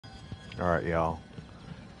Alright, y'all.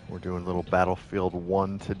 We're doing a little Battlefield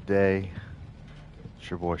 1 today.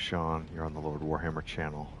 It's your boy Sean. You're on the Lord Warhammer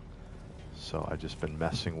channel. So I've just been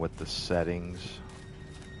messing with the settings.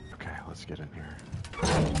 Okay, let's get in here.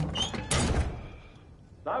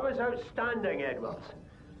 That was outstanding, Edwards.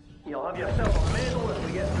 You'll have yourself a medal as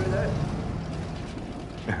we get through this.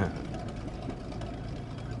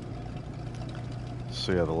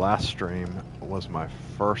 So yeah, the last stream was my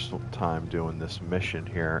first time doing this mission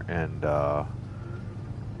here, and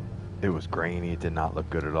it was grainy. It did not look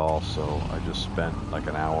good at all, so I just spent like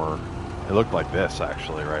an hour. It looked like this,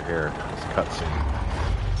 actually, right here. This cutscene.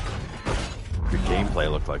 The gameplay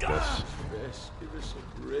looked like this. Yes, give us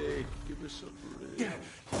a break. Give us a break.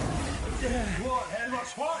 What,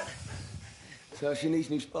 Edwards, what? So she needs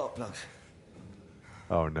new spark plugs.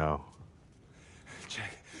 Oh no.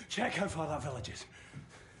 Check how far that village is.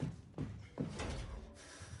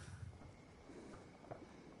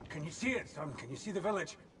 Can you see it, son? Can you see the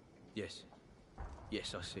village? Yes.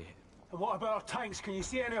 Yes, I see it. And what about our tanks? Can you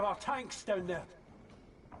see any of our tanks down there?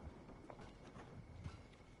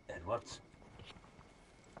 Edwards?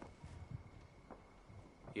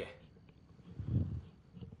 Yeah.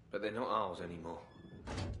 But they're not ours anymore.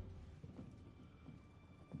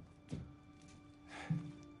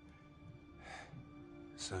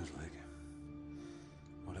 Sounds like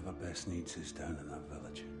whatever Bess needs is down in that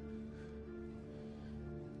village.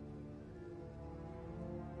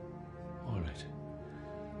 All right.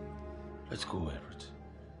 Let's go, Edward.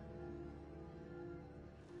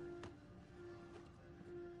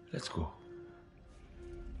 Let's go.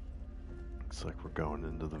 Looks like we're going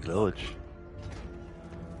into the village.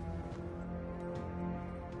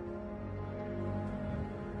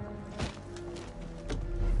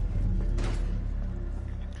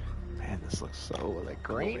 Man, this looks so like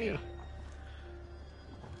grainy.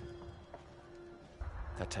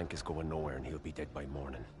 That tank is going nowhere and he'll be dead by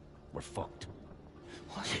morning. We're fucked.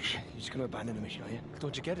 What? You're just gonna abandon the mission, are you?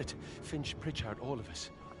 Don't you get it? Finch, Pritchard, all of us.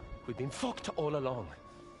 We've been fucked all along.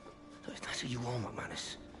 Look, if that's what you want,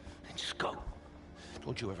 McManus, then just go.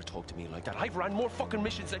 Don't you ever talk to me like that. I've ran more fucking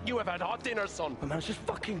missions than you have had hot dinner, son. McManus, just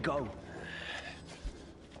fucking go.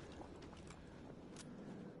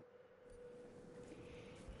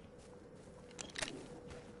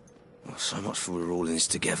 Well, so much for we're all in this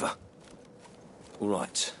together. All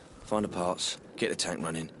right, find the parts, get the tank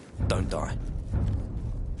running, don't die.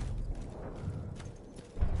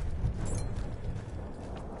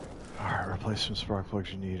 Alright, replacement spark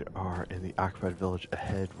plugs you need are in the occupied village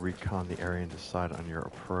ahead. Recon the area and decide on your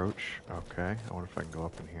approach. Okay, I wonder if I can go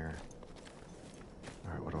up in here.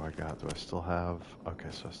 Alright, what do I got? Do I still have... Okay,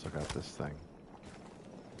 so I still got this thing.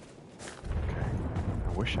 Okay.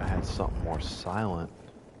 I wish I had something more silent.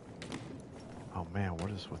 Oh man,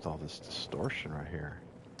 what is with all this distortion right here?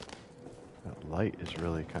 That light is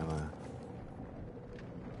really kind of...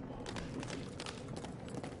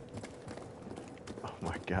 Oh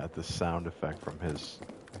my god, the sound effect from his...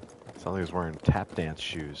 It's like he's wearing tap dance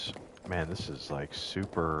shoes. Man, this is like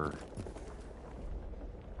super...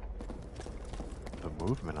 The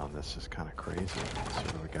movement on this is kind of crazy. Let's see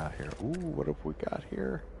what we got here. Ooh, what have we got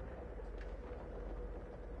here?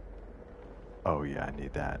 Oh yeah, I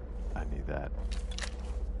need that. I need that.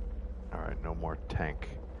 Alright, no more tank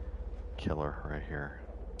killer right here.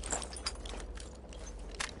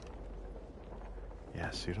 Yeah,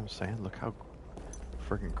 see what I'm saying? Look how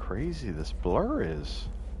freaking crazy this blur is.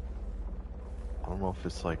 I don't know if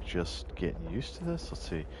it's like just getting used to this. Let's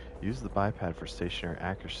see. Use the bipod for stationary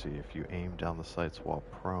accuracy if you aim down the sights while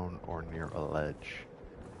prone or near a ledge.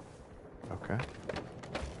 Okay.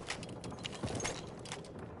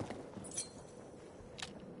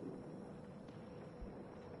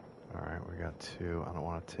 Alright, we got two. I don't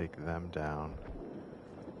want to take them down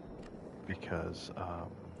because I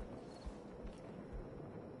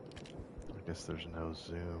guess there's no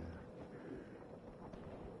zoom.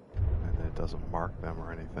 And then it doesn't mark them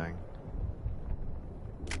or anything.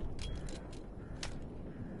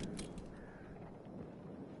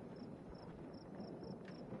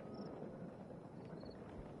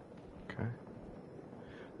 Okay.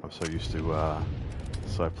 I'm so used to,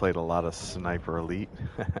 so I played a lot of Sniper Elite.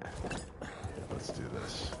 Let's do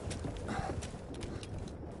this.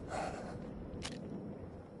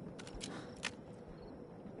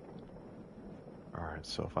 Alright,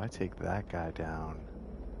 so if I take that guy down,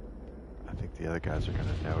 I think the other guys are going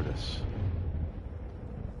to notice.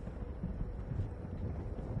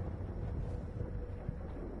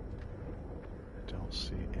 I don't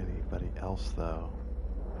see anybody else though.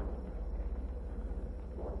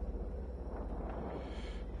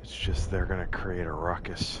 It's just they're gonna create a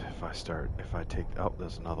ruckus if I take, oh,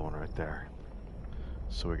 there's another one right there.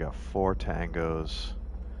 So we got 4 tangos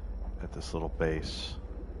at this little base.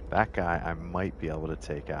 That guy I might be able to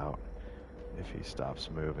take out if he stops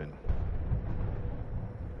moving.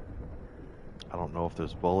 I don't know if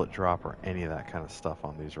there's bullet drop or any of that kind of stuff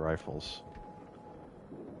on these rifles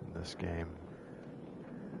in this game.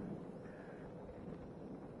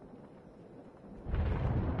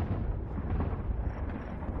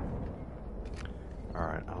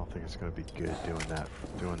 Alright, I don't think it's going to be good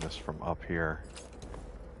doing this from up here.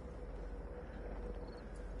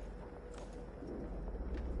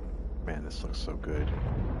 Man, this looks so good.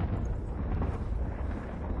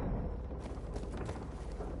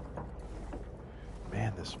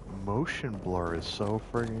 Man, this motion blur is so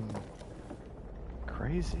friggin'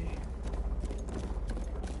 crazy.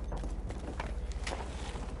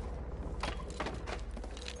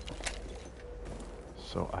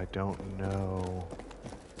 So I don't know.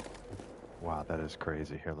 Wow, that is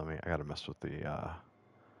crazy. Here, I gotta mess with the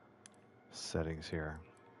settings here.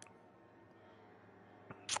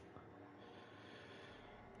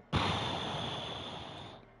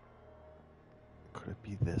 Could it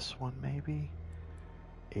be this one, maybe?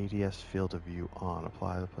 ADS field of view on.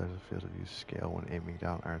 Apply the player's field of view scale when aiming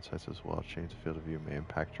down iron sights as well. Change the field of view may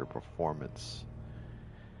impact your performance.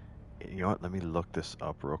 You know what? Let me look this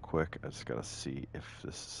up real quick. I just gotta see if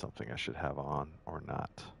this is something I should have on or not.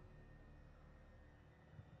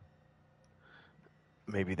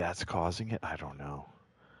 Maybe that's causing it? I don't know.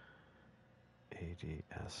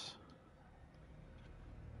 ADS.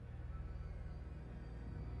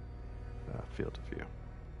 Field of view.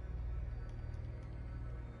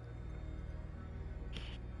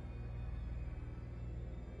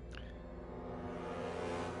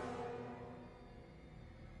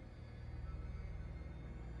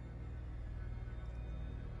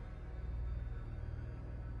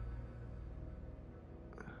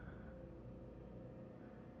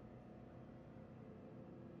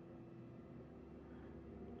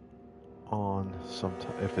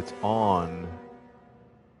 If it's on,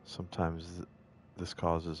 sometimes this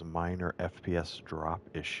causes a minor FPS drop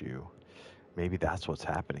issue. Maybe that's what's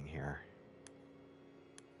happening here.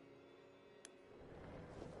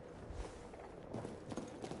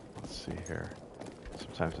 Let's see here.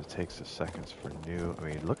 Sometimes it takes a seconds for new. I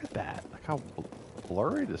mean, look at that. Look how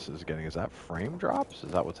blurry this is getting. Is that frame drops?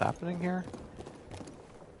 Is that what's happening here?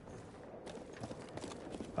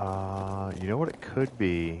 You know what it could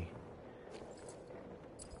be?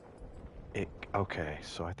 Okay,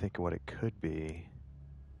 so I think what it could be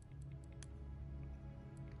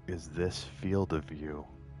is this field of view.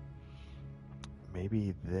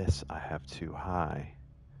 Maybe this I have too high.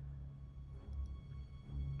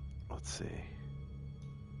 Let's see.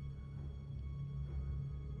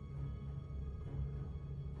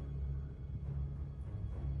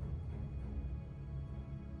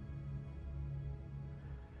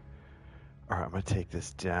 All right, I'm gonna take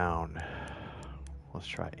this down. Let's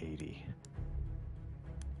try 80.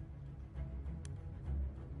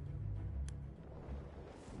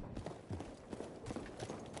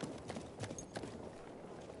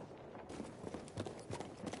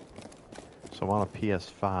 So I'm on a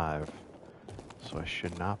PS5, so I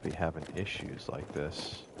should not be having issues like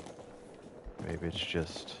this. Maybe it's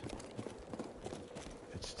just,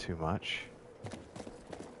 it's too much.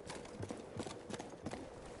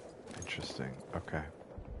 Interesting, okay.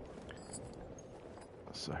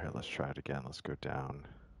 So here, let's try it again. Let's go down.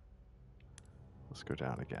 Let's go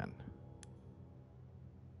down again.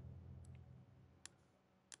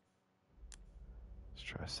 Let's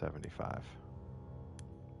try 75.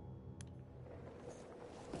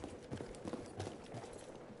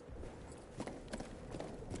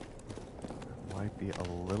 Might be a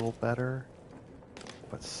little better,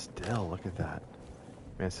 but still, look at that.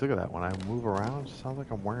 Man, see, look at that. When I move around, it sounds like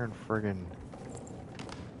I'm wearing friggin'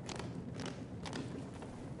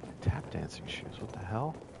 tap dancing shoes. What the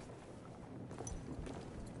hell?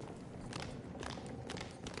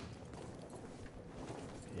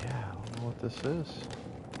 Yeah, I don't know what this is.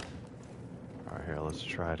 Alright, here, let's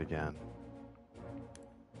try it again.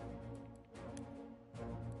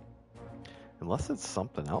 Unless it's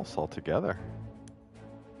something else altogether.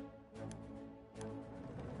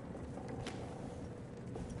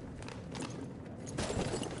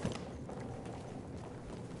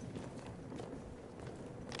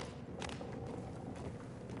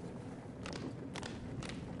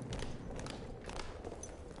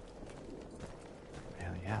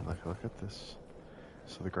 Look at this.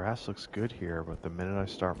 So the grass looks good here, but the minute I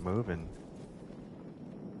start moving,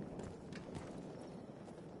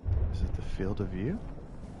 is it the field of view?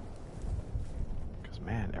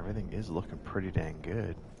 everything is looking pretty dang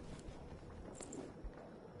good.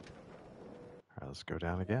 Alright, let's go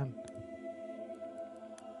down again.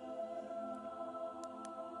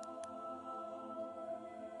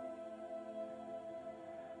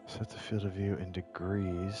 Set the field of view in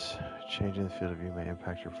degrees. Changing the field of view may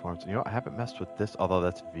impact your performance. You know, I haven't messed with this, although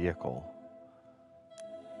that's vehicle.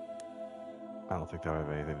 I don't think that would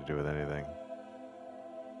have anything to do with anything.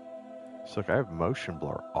 So look, I have motion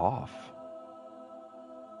blur off.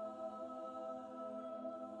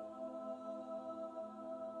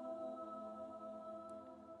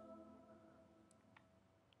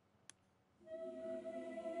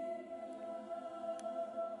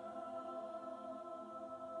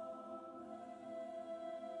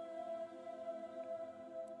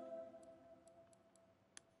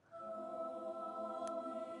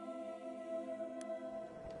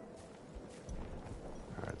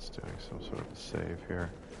 It's doing some sort of a save here.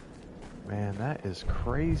 Man, that is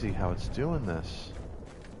crazy how it's doing this.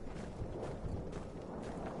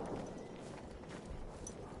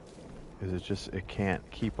 Is it just, it can't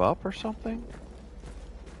keep up or something?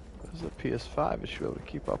 This is a PS5, it should be able to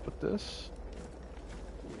keep up with this.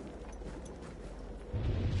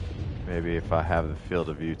 Maybe if I have the field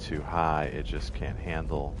of view too high, it just can't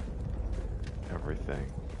handle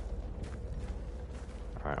everything.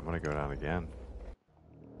 Alright, I'm gonna go down again.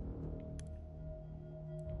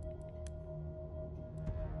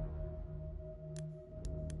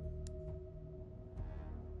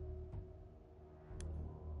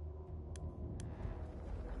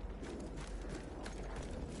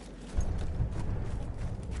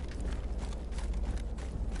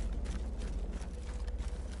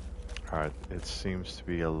 Alright, it seems to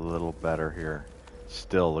be a little better here.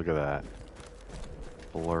 Still, look at that.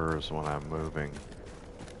 Blurs when I'm moving.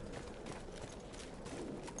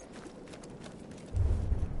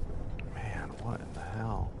 Man, what in the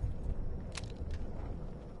hell?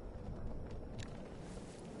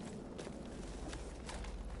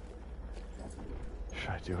 Should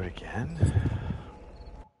I do it again?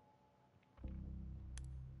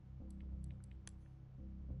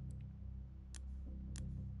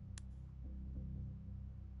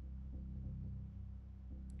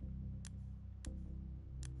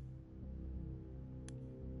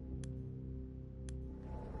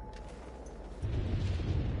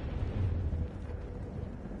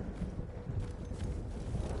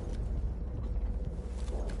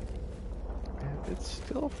 It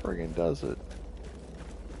still friggin' does it.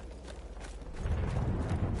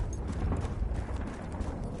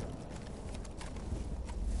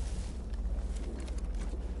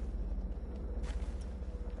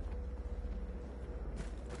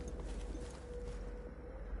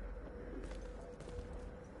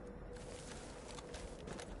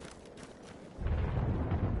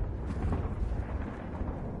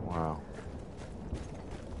 Wow.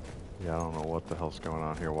 Yeah, I don't know what the hell's going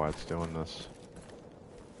on here, why it's doing this.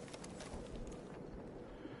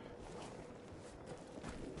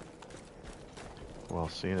 Well,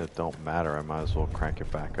 seeing it don't matter, I might as well crank it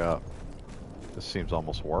back up. This seems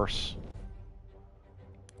almost worse.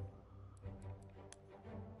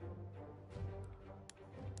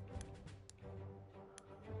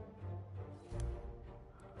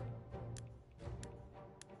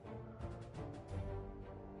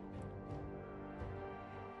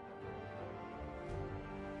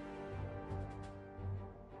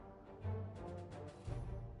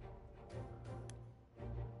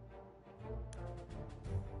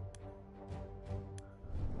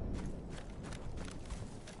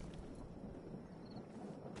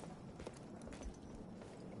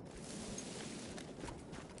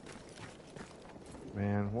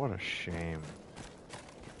 Man, what a shame.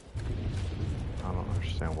 I don't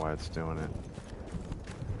understand why it's doing it.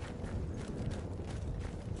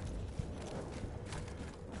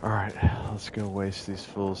 Alright, let's go waste these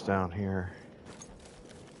fools down here.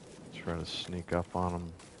 Try to sneak up on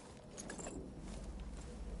them.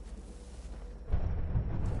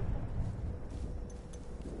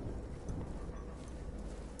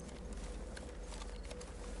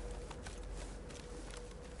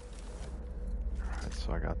 Alright,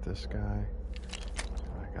 so I got this guy.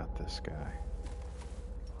 I got this guy.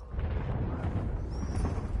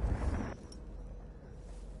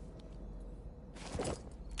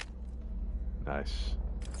 Nice.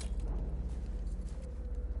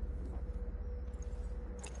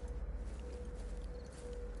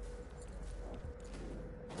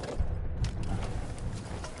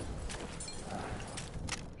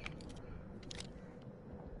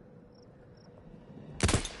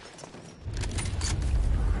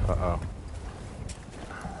 Uh-oh.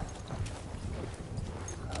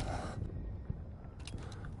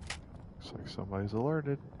 he's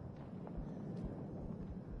alerted.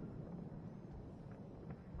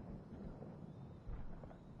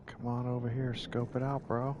 Come on over here, scope it out,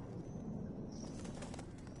 bro.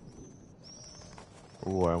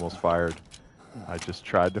 Ooh, I almost fired. I just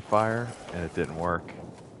tried to fire, and it didn't work.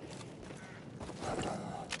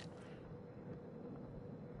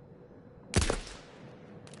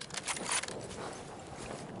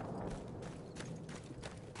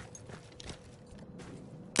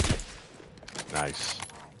 Nice.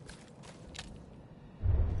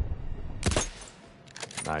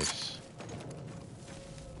 Nice.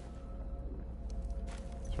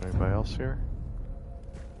 Is there anybody else here?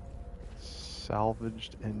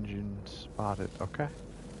 Salvaged engine spotted. Okay.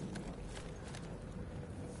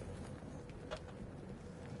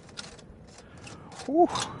 Whew.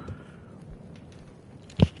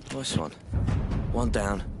 Nice one. One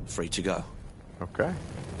down, free to go. Okay.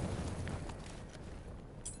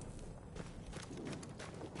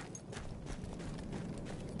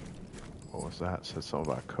 What was that? Said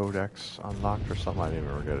something about codex unlocked or something. I didn't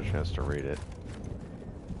even get a chance to read it.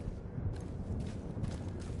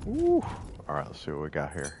 Ooh. Alright, let's see what we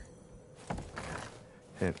got here.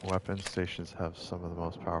 Hint, weapon stations have some of the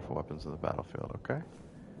most powerful weapons in the battlefield. Okay.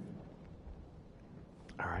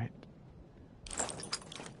 Alright.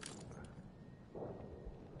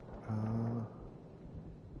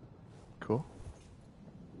 Cool.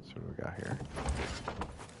 Let's see what we got here.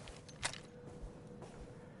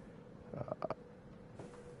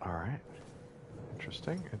 Alright.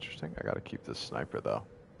 Interesting, interesting. I gotta keep this sniper though.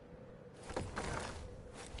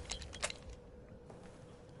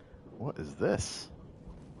 What is this?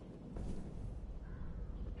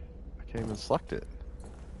 I can't even select it.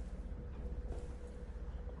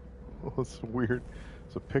 Oh, it's weird.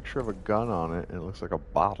 It's a picture of a gun on it, and it looks like a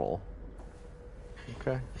bottle.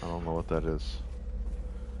 Okay, I don't know what that is.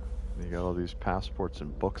 You got all these passports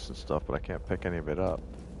and books and stuff, but I can't pick any of it up.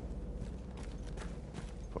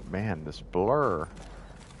 But man, this blur.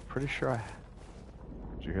 Pretty sure I...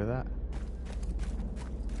 Did you hear that?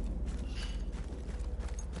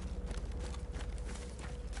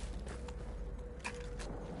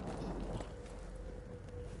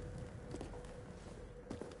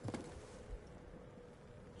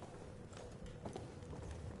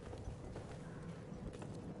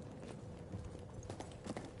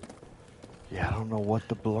 Yeah, I don't know what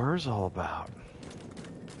the blur's all about.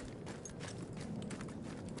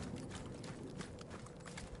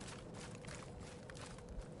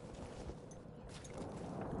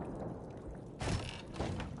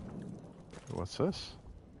 What's this?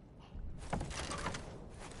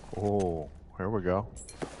 Oh, here we go.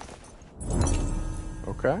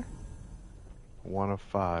 Okay. 1 of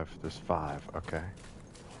 5. There's 5. Okay.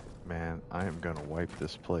 Man, I am gonna wipe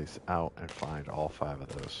this place out and find all 5 of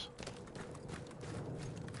those.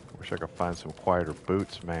 Wish I could find some quieter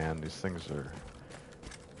boots, man. These things are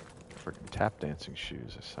freaking tap dancing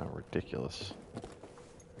shoes. They sound ridiculous.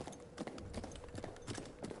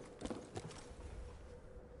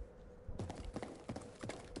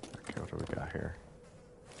 Okay, what do we got here?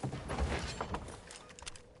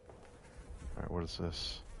 Alright, what is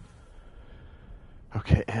this?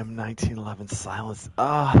 Okay, M1911 silence.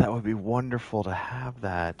 Ah, that would be wonderful to have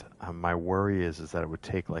that. My worry is that it would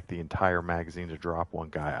take like the entire magazine to drop one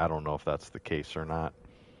guy. I don't know if that's the case or not.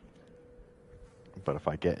 But if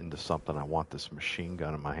I get into something, I want this machine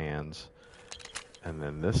gun in my hands. And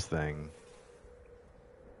then this thing...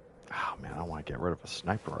 Oh man, I want to get rid of a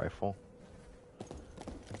sniper rifle.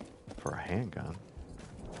 For a handgun.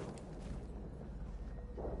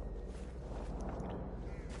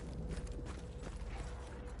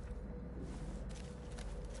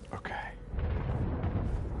 Okay.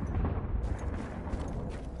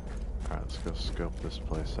 Alright, let's go scope this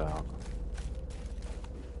place out.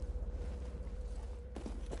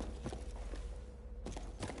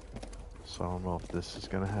 So I don't know if this is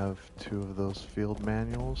going to have 2 of those field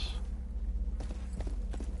manuals.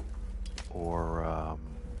 Or,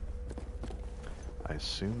 I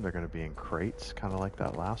assume they're going to be in crates, kind of like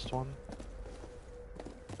that last one.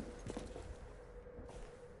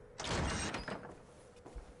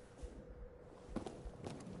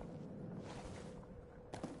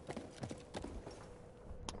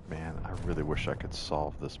 Man, I really wish I could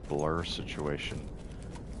solve this blur situation.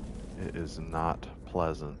 It is not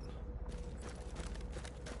pleasant.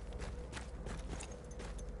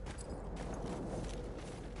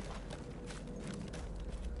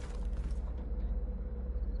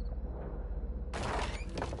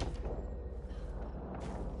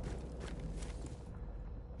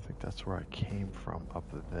 I think that's where I came from, up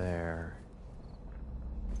there.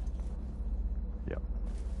 Yep.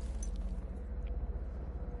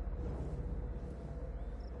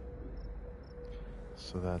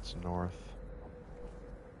 So that's north.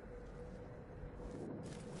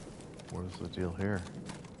 What is the deal here?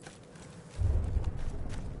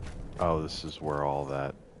 Oh, this is where all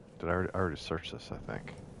that... I already searched this, I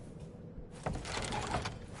think.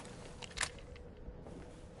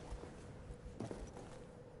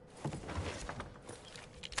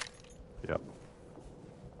 Yep.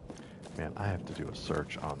 Man, I have to do a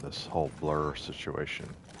search on this whole blur situation.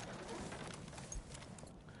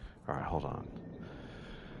 Alright, hold on.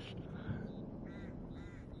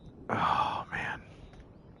 Oh, man.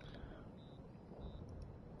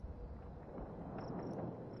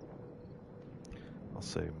 I'll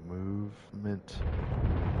say movement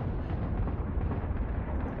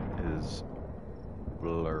is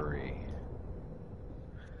blurry.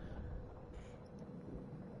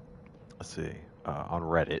 Let's see. On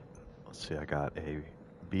Reddit, let's see, I got a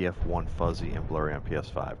BF1 fuzzy and blurry on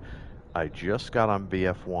PS5. I just got on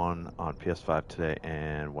BF1 on PS5 today,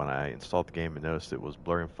 and when I installed the game and noticed it was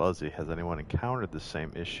blurry and fuzzy, has anyone encountered the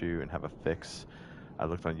same issue and have a fix? I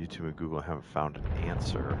looked on YouTube and Google and haven't found an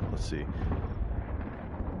answer. Let's see.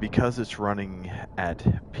 Because it's running at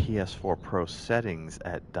PS4 Pro settings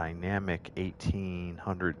at dynamic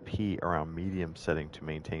 1800p around medium setting to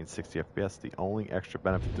maintain 60 FPS, the only extra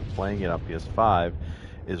benefit to playing it on PS5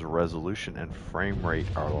 is resolution and frame rate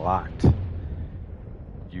are locked.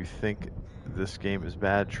 You think this game is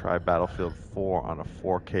bad? Try Battlefield 4 on a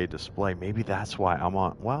 4K display. Maybe that's why I'm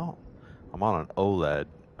on, well, I'm on an OLED,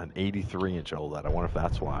 an 83-inch OLED. I wonder if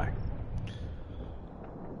that's why.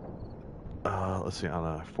 Let's see, on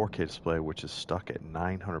a 4K display, which is stuck at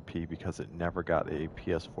 900p because it never got a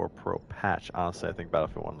PS4 Pro patch. Honestly, I think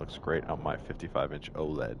Battlefield 1 looks great on my 55-inch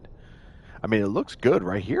OLED. I mean, it looks good.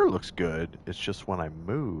 Right here looks good. It's just when I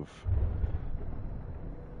move.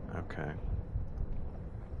 Okay.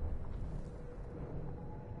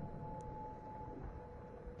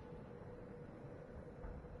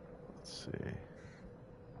 Let's see.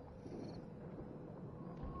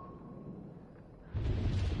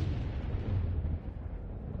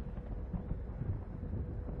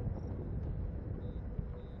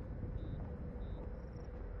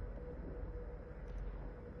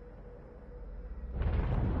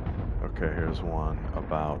 Okay, here's one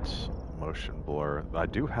about motion blur. I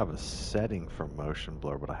do have a setting for motion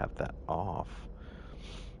blur, but I have that off.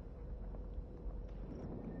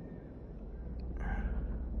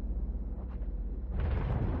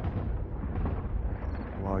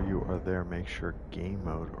 While you are there, make sure game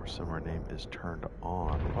mode or similar name is turned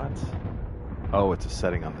on. What? Oh, it's a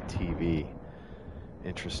setting on the TV.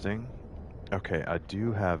 Interesting. Okay, I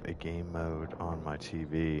do have a game mode on my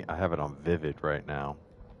TV. I have it on Vivid right now.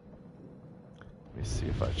 Let me see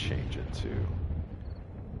if I change it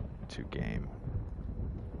to game.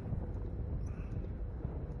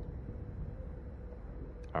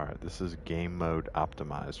 Alright, this is game mode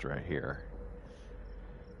optimized right here.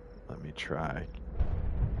 Let me try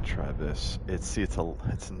this.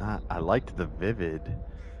 It's not, I liked the Vivid,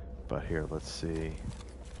 but here, let's see.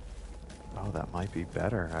 Oh, that might be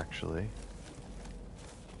better actually.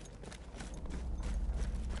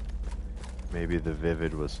 Maybe the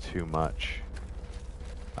Vivid was too much.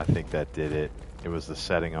 I think that did it. It was the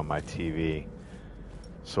setting on my TV.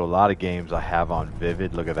 So a lot of games I have on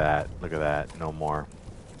Vivid. Look at that. Look at that. No more.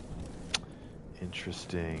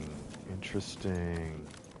 Interesting. Interesting.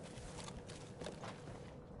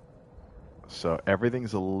 So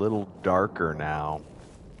everything's a little darker now.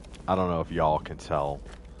 I don't know if y'all can tell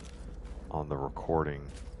on the recording.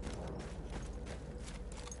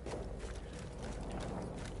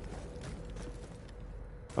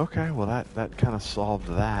 Okay, well that kind of solved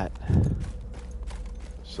that.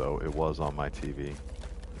 So it was on my TV.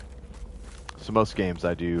 So most games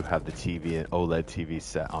I do have the TV and OLED TV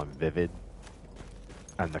set on Vivid,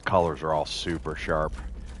 and the colors are all super sharp.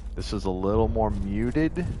 This is a little more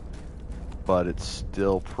muted, but it's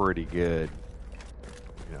still pretty good.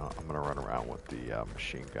 You know, I'm gonna run around with the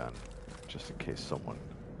machine gun just in case someone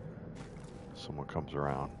comes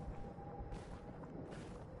around.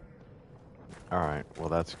 Alright, well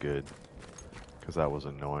that's good, because that was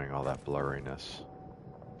annoying, all that blurriness.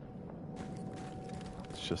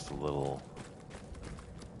 It's just a little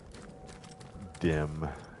dim,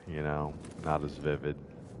 you know, not as vivid.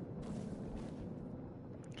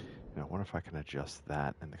 You know, I wonder if I can adjust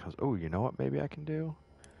that, and because, oh, you know what maybe I can do?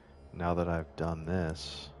 Now that I've done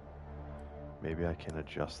this, maybe I can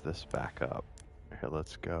adjust this back up. Here,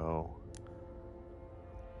 let's go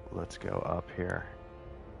up here.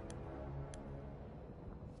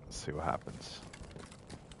 See what happens.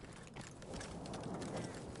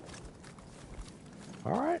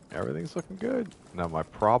 Alright, everything's looking good. Now my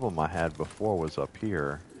problem I had before was up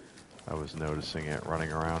here. I was noticing it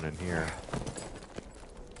running around in here.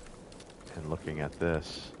 And looking at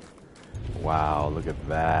this. Wow, look at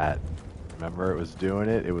that. Remember it was doing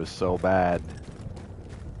it? It was so bad.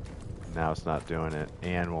 Now it's not doing it.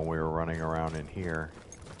 And when we were running around in here,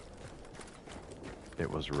 it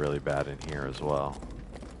was really bad in here as well.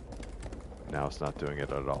 Now it's not doing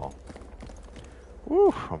it at all.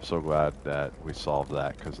 Woo! I'm so glad that we solved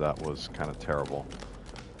that, because that was kind of terrible.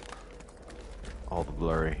 All the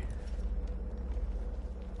blurry.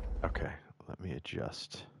 Okay, let me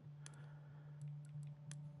adjust.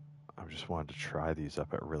 I just wanted to try these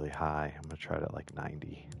up at really high. I'm going to try it at like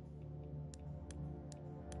 90.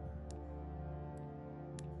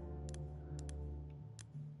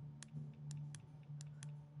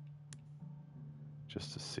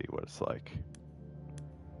 Just to see what it's like.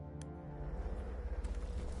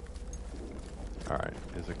 Alright,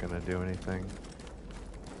 is it going to do anything?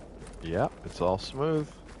 Yep, it's all smooth.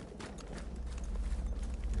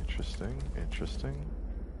 Interesting, interesting.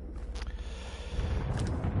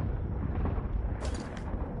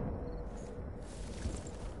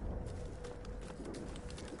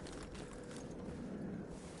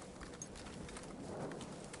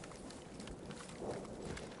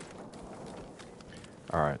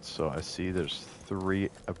 Alright, so I see there's 3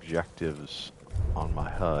 objectives on my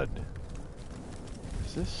HUD.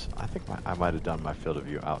 Is this? I think I might have done my field of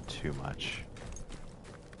view out too much.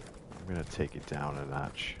 I'm going to take it down a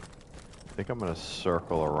notch. I think I'm going to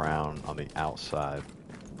circle around on the outside.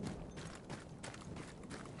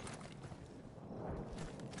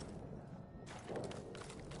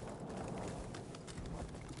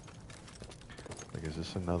 Like, is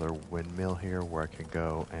this another windmill here where I can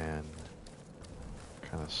go and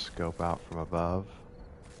kind of scope out from above?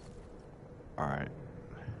 Alright.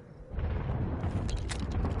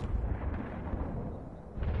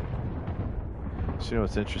 So, you know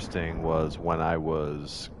what's interesting was when I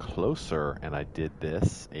was closer and I did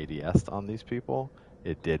this ADS on these people,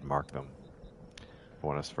 it did mark them. But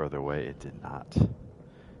when I was further away, it did not.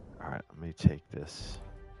 Alright, let me take this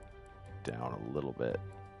down a little bit.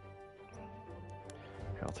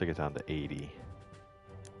 Okay, I'll take it down to 80.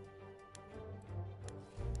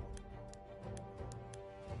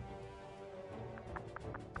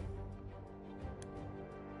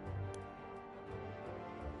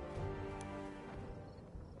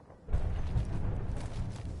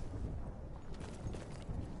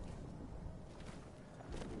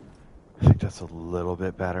 That's a little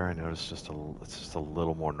bit better. I noticed it's just a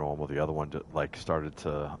little more normal. The other one like started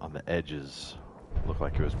to, on the edges, look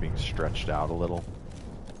like it was being stretched out a little.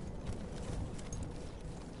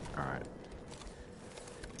 All right,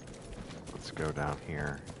 let's go down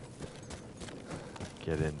here.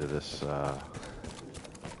 Get into this.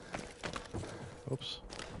 Oops.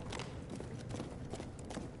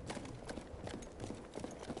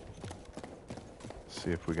 See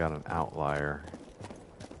if we got an outlier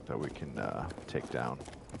that we can take down.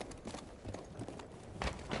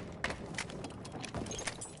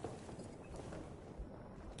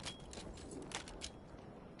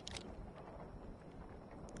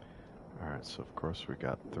 Alright, so of course we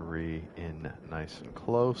got 3 in nice and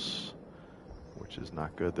close, which is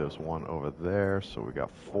not good. There's 1 over there, so we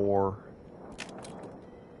got 4.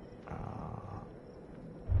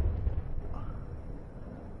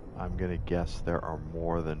 I'm gonna guess there are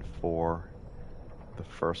more than 4. The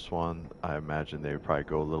first one, I imagine they would probably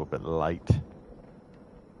go a little bit light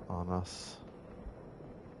on us.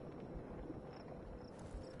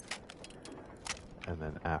 And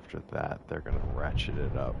then after that, they're going to ratchet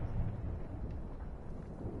it up.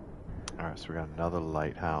 Alright, so we got another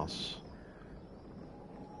lighthouse.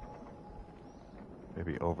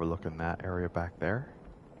 Maybe overlooking that area back there.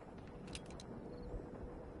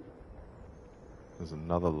 There's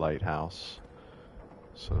another lighthouse.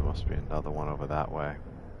 So there must be another one over that way.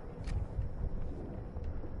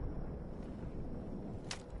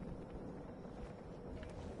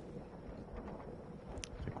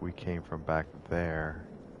 I think we came from back there.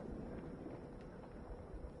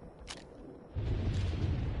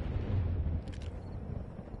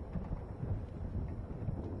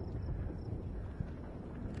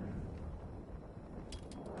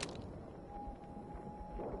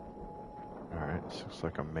 Alright, this looks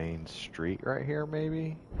like a main street right here,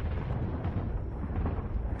 maybe?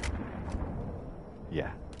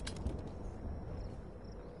 Yeah.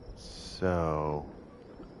 So,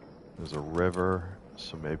 there's a river,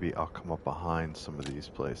 so maybe I'll come up behind some of these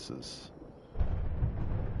places.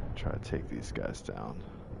 Try to take these guys down.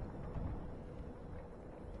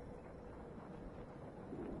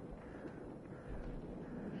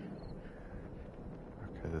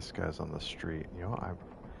 this guy's on the street. You know,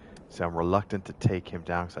 I'm reluctant to take him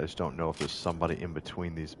down because I just don't know if there's somebody in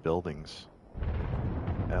between these buildings.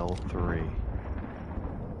 L3.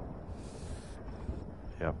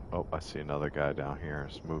 Yep. Oh, I see another guy down here.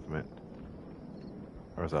 It's movement.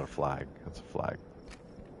 Or is that a flag? That's a flag.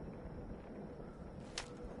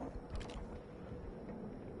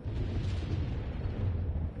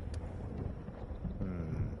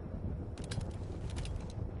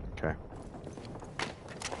 Okay.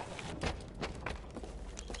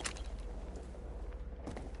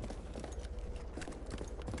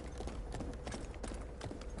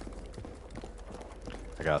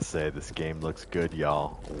 I gotta say, this game looks good,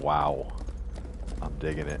 y'all. Wow. I'm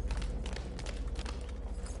digging it.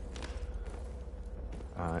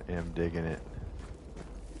 I am digging it.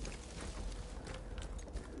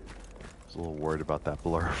 I was a little worried about that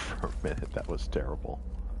blur for a minute. That was terrible.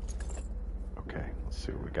 Okay, let's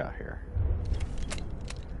see what we got here.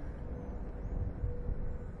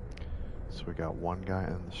 So we got one guy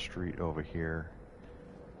in the street over here.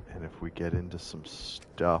 And if we get into some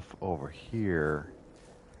stuff over here,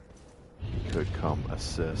 he could come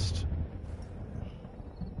assist.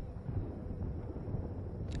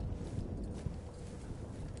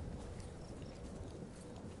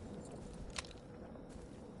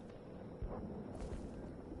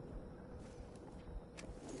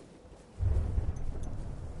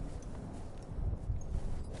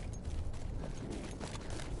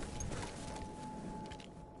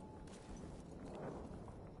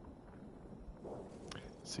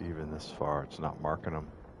 See, even this far, it's not marking them.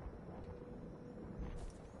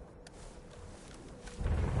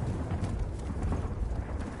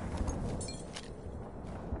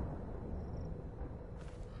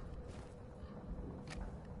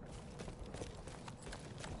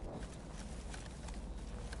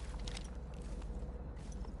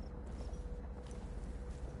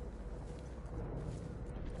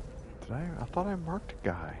 I thought I marked a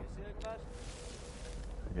guy.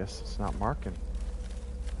 I guess it's not marking.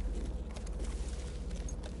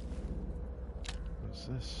 What is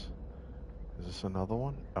this? Is this another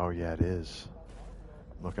one? Oh yeah, it is.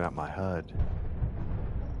 I'm looking at my HUD.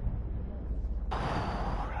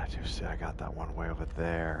 I do see I got that one way over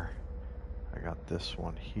there. I got this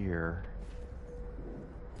one here.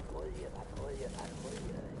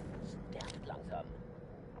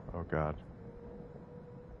 Oh god.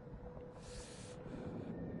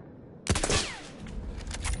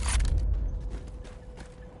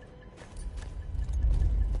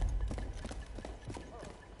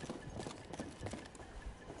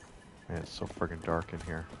 Man, it's so friggin' dark in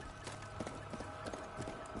here.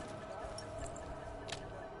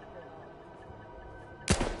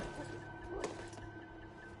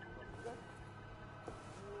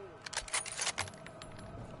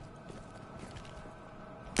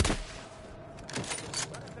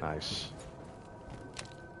 Nice.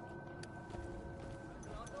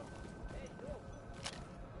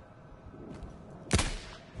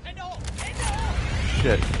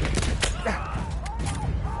 Shit.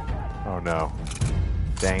 Oh no.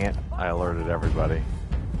 Dang it. I alerted everybody.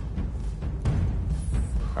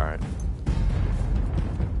 Alright.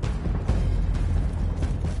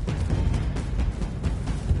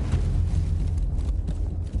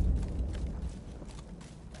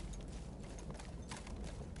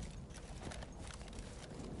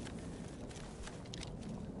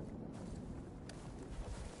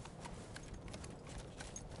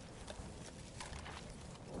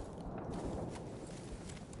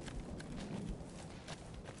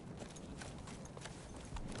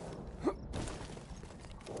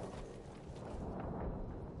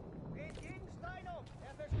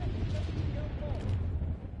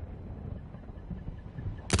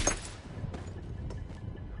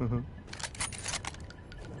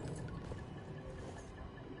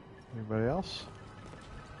 Anybody else?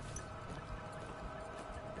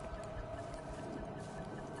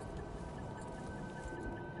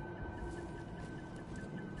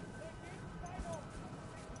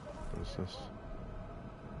 What is this?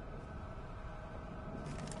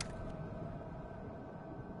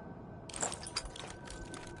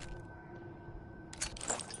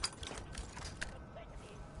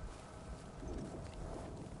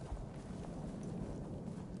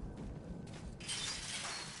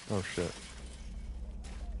 Oh shit.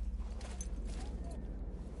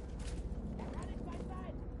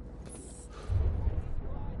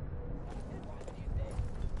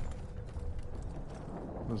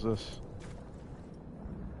 What's this?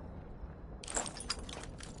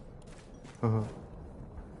 Did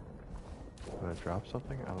I drop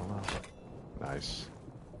something? I don't know. Nice.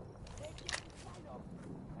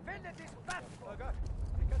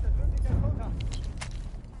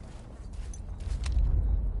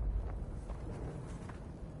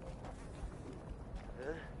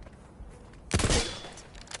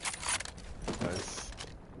 Nice.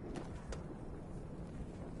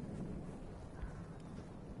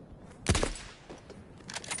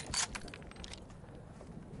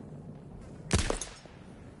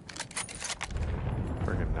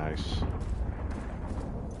 Friggin' nice.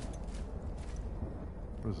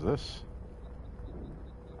 What is this?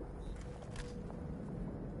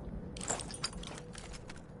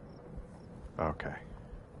 Okay.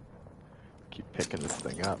 Keep picking this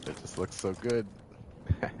thing up. It just looks so good.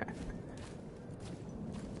 Alright,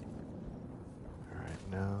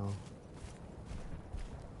 now.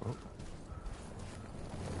 Oh.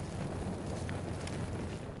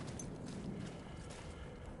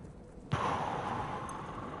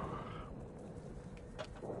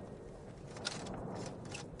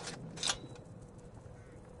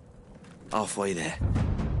 Halfway there.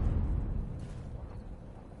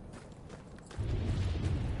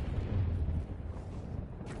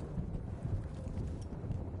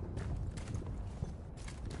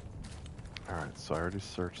 Alright, so I already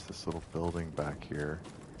searched this little building back here.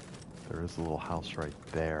 There is a little house right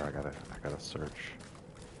there. I gotta search.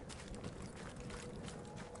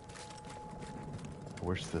 I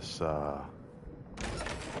wish this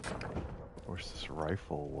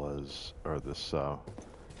rifle was, or this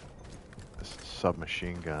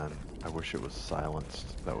submachine gun, I wish it was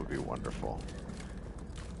silenced. That would be wonderful.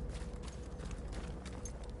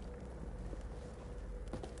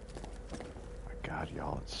 My God,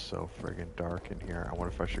 y'all, it's so friggin' dark in here. I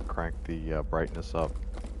wonder if I should crank the brightness up.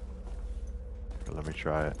 Let me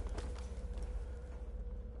try it.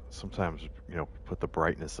 Sometimes, you know, put the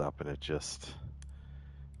brightness up and it just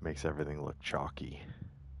makes everything look chalky.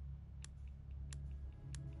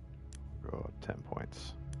 Go 10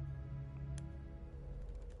 points.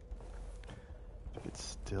 It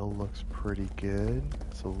still looks pretty good.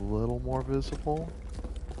 It's a little more visible.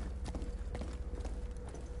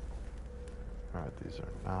 Alright, these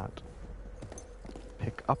are not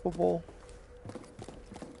pick-upable.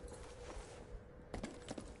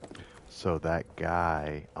 So that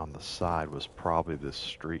guy on the side was probably this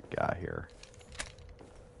street guy here.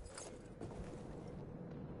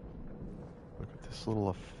 Look at this little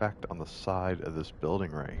effect on the side of this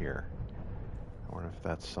building right here. I wonder if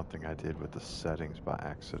that's something I did with the settings by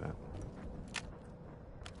accident.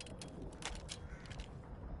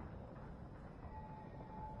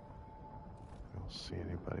 I don't see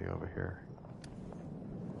anybody over here.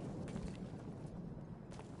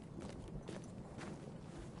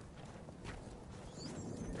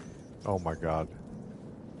 Oh my God.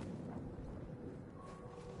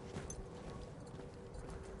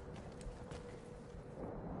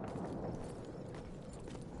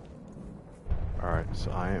 Alright, so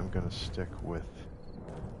I am gonna stick with...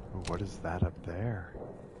 Ooh, what is that up there?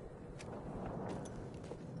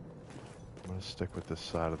 I'm gonna stick with this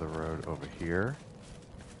side of the road over here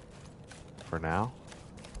for now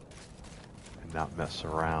and not mess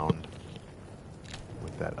around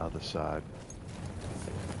with that other side.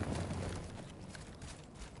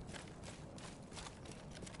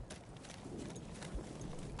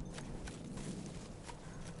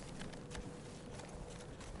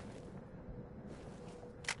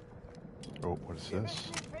 Oh, what is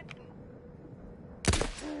this?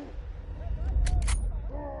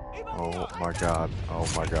 Oh my God, oh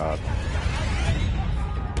my God.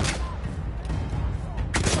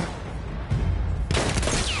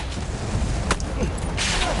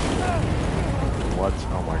 What?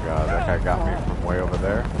 Oh my God, that guy got me from way over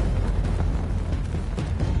there.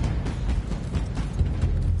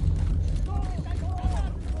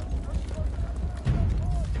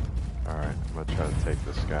 Alright, I'm gonna try to take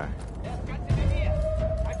this guy.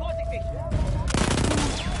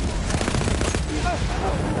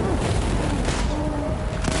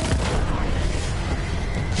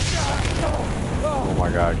 Oh my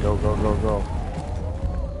God, go, go, go, go.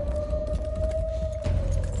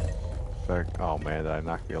 Oh man, did I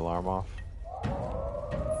knock the alarm off?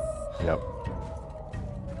 Yep.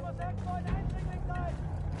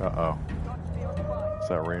 Uh-oh. Is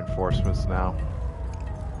that reinforcements now?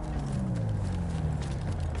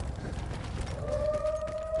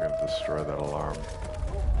 We're gonna destroy that alarm.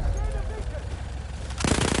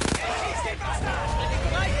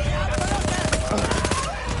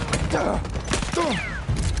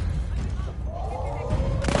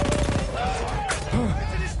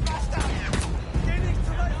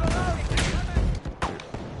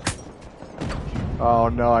 Oh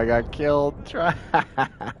no, I got killed.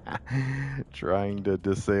 Trying to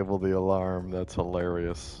disable the alarm. That's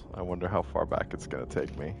hilarious. I wonder how far back it's gonna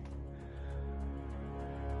take me.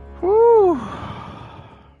 Woo!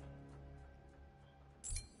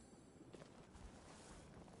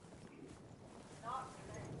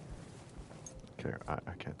 Okay,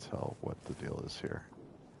 I can't tell what the deal is here.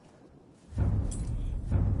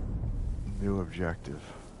 New objective.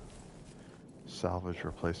 Salvage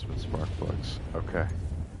replacement spark plugs. Okay.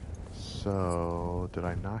 So, did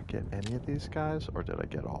I not get any of these guys, or did I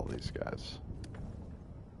get all these guys?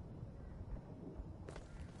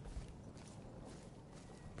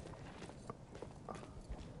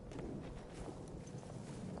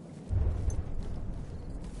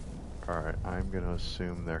 Alright, I'm gonna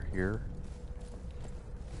assume they're here.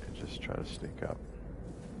 And just try to sneak up.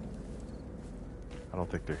 I don't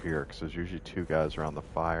think they're here, because there's usually two guys around the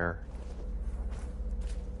fire.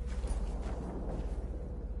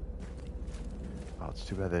 Oh, it's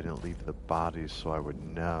too bad they didn't leave the bodies so I would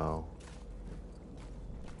know.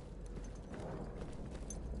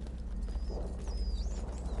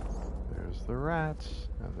 There's the rats,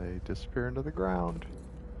 and they disappear into the ground.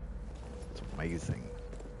 It's amazing.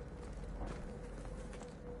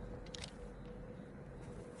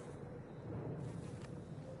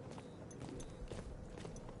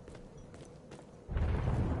 I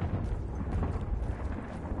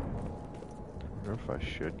wonder if I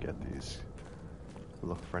should get these.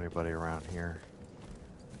 Look for anybody around here.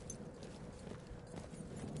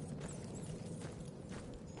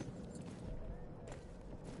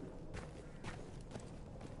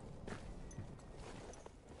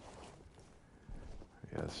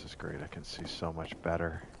 Yeah, this is great. I can see so much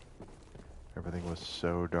better. Everything was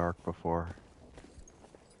so dark before.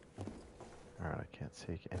 Alright, I can't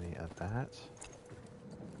take any of that.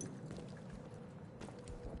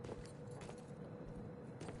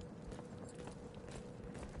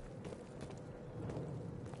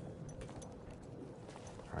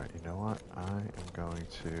 Alright, you know what? I am going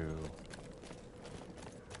to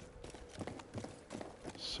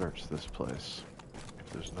search this place if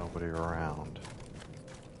there's nobody around.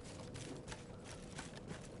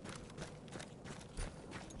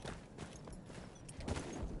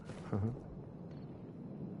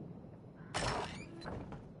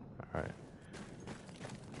 Alright.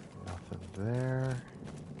 Nothing there.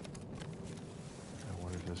 I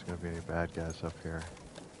wonder if there's going to be any bad guys up here.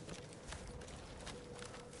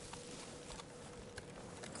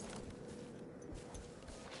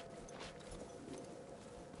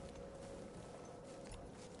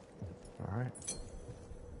 Alright.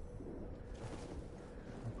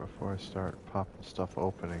 Before I start popping stuff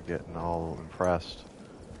open and getting all impressed,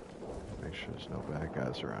 make sure there's no bad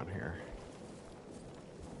guys around here.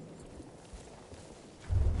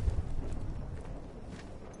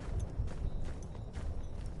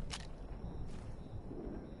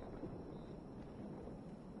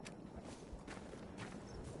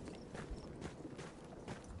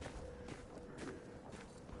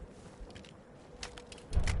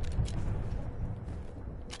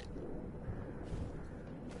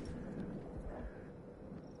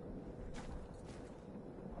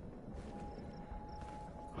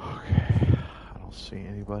 See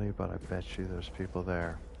anybody, but I bet you there's people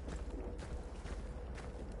there.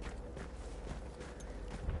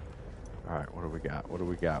 Alright, what do we got? What do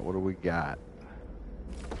we got? What do we got?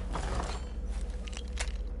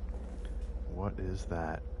 What is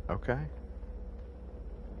that? Okay.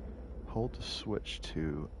 Hold the switch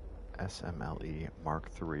to SMLE Mark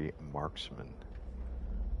III Marksman.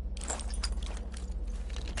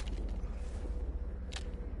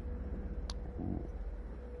 Ooh.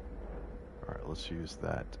 Alright, let's use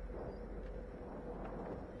that.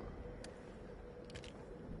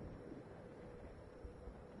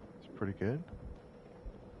 It's pretty good.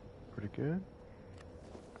 Pretty good.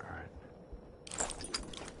 Alright.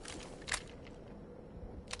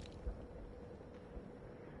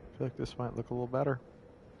 I feel like this might look a little better.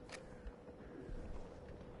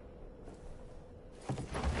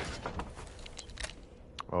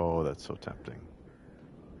 Oh, that's so tempting.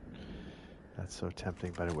 That's so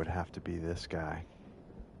tempting, but it would have to be this guy.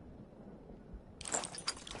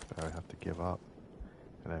 But I would have to give up.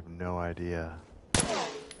 And I have no idea.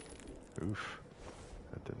 Oof.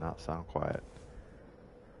 That did not sound quiet.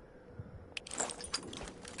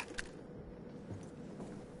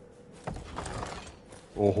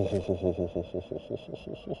 Oh.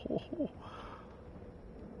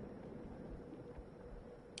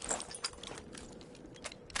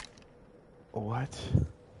 What?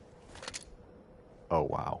 Oh,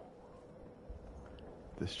 wow.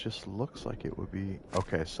 This just looks like it would be...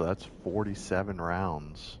 Okay, so that's 47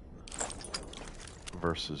 rounds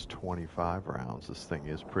versus 25 rounds. This thing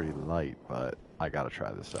is pretty light, but I gotta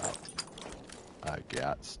try this out. I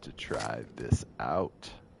gots to try this out.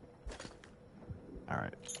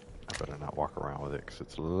 Alright, I better not walk around with it because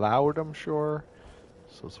it's loud, I'm sure.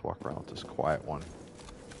 So let's walk around with this quiet one.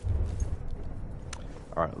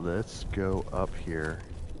 Alright, let's go up here.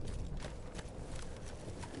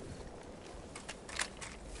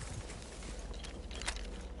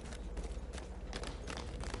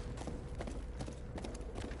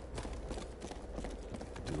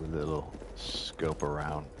 Do a little scope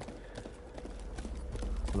around.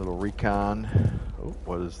 A little recon. Oh,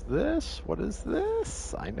 what is this? What is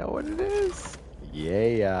this? I know what it is.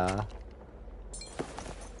 Yeah.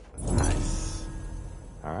 Nice.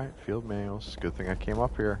 Alright, field manuals. Good thing I came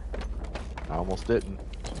up here. I almost didn't.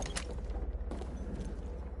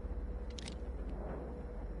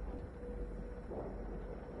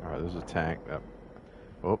 Alright, there's a tank.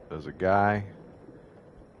 Oh, there's a guy.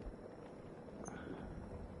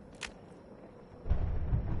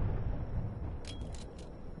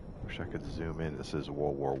 Wish I could zoom in. This is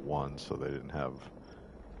World War I, so they didn't have...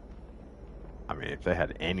 I mean, if they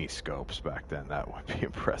had any scopes back then, that would be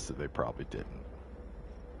impressive. They probably didn't.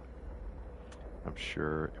 I'm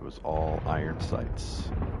sure it was all iron sights.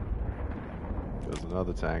 There's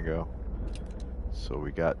another tango. So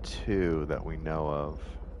we got 2 that we know of.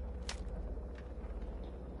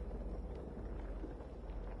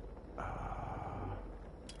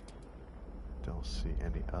 Don't see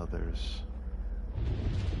any others.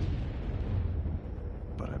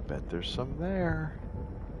 But I bet there's some there.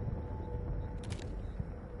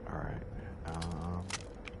 Alright.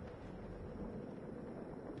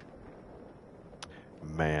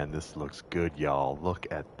 Man, this looks good, y'all. Look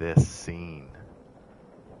at this scene.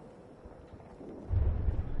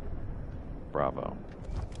 Bravo.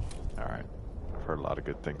 Alright. I've heard a lot of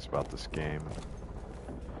good things about this game.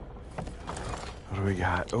 What do we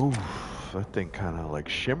got? Oh, that thing kind of like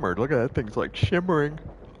shimmered. Look at that thing's like shimmering.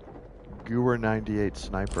 Gura 98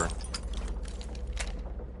 sniper.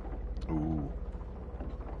 Ooh.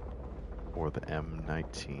 Or the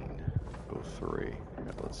M1903.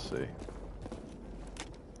 Yeah, let's see.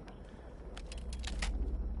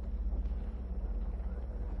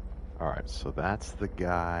 Alright, so that's the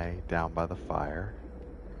guy down by the fire.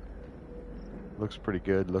 Looks pretty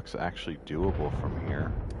good. Looks actually doable from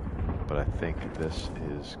here. But I think this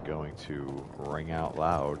is going to ring out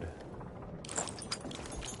loud.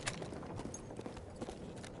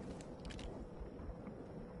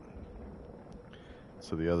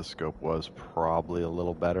 So the other scope was probably a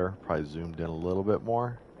little better. Probably zoomed in a little bit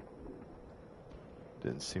more.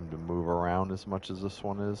 Didn't seem to move around as much as this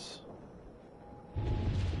one is.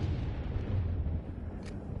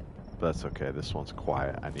 But that's okay. This one's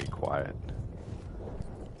quiet. I need quiet.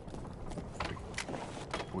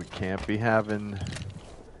 We can't be having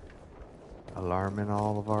alarming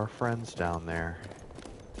all of our friends down there.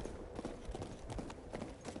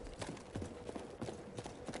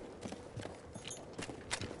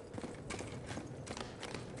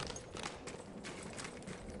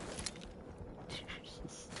 Look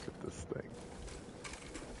at this thing.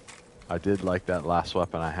 I did like that last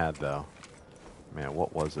weapon I had though. Man,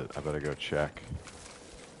 what was it? I better go check.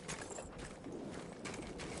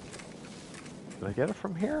 Did I get it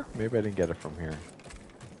from here? Maybe I didn't get it from here.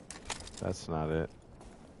 That's not it.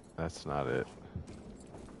 That's not it.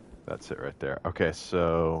 That's it right there. Okay,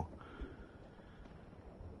 so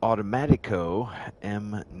Automatico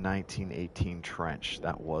M1918 Trench.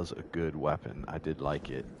 That was a good weapon. I did like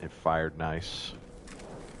it. It fired nice.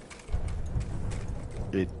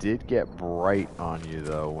 It did get bright on you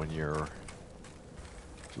though when you're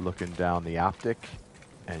looking down the optic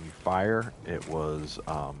and you fire. It was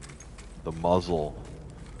the muzzle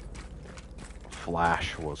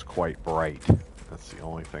flash was quite bright. That's the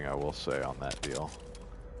only thing I will say on that deal.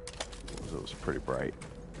 It was pretty bright.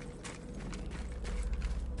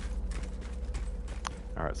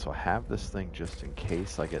 Alright, so I have this thing just in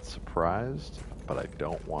case I get surprised, but I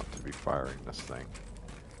don't want to be firing this thing.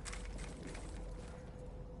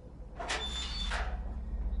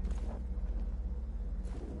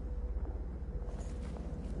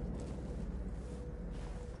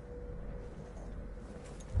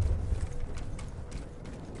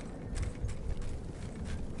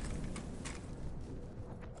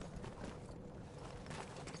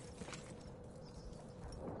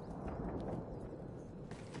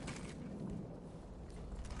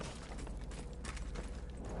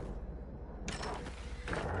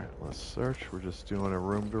 Search. We're just doing a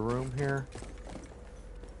room to room here.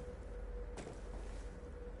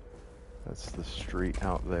 That's the street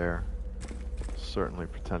out there. certainly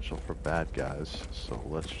potential for bad guys, so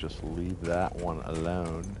let's just leave that one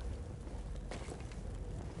alone.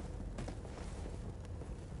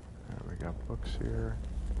 Alright, we got books here.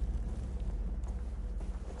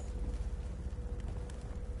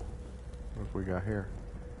 What have we got here?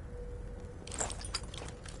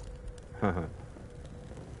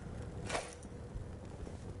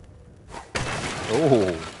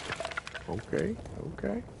 Oh, okay,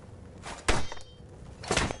 okay.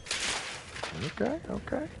 Okay,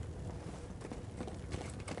 okay.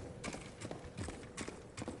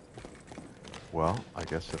 Well, I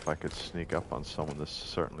guess if I could sneak up on someone, this is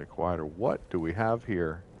certainly quieter. What do we have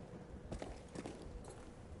here?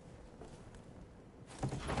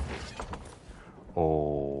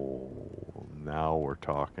 Oh, now we're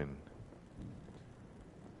talking.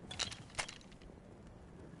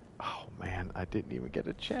 Oh man, I didn't even get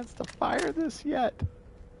a chance to fire this yet.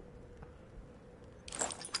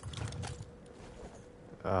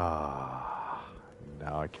 Ah,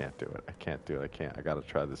 no, I can't do it. I can't do it. I can't. I gotta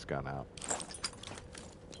try this gun out.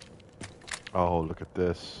 Oh, look at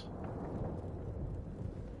this.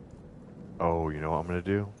 Oh, you know what I'm gonna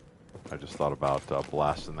do? I just thought about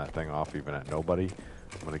blasting that thing off even at nobody.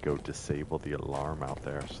 I'm gonna go disable the alarm out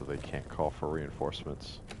there so they can't call for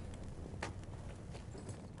reinforcements.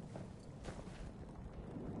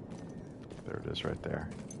 There it is right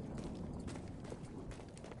there.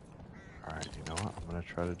 Alright, you know what? I'm gonna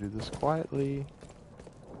try to do this quietly.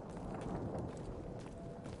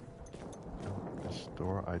 This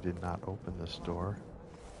door, I did not open this door.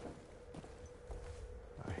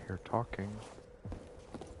 I hear talking.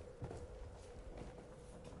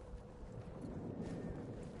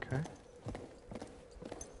 Okay.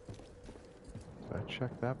 Did I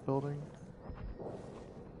check that building?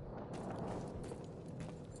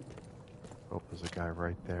 Oh, there's a guy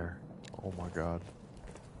right there. Oh my god.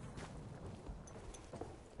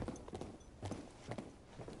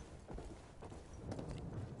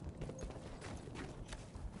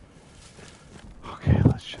 Okay,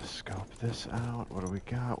 let's just scope this out. What do we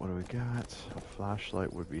got? What do we got? A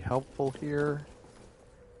flashlight would be helpful here.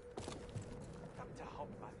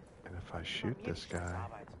 And if I shoot this guy,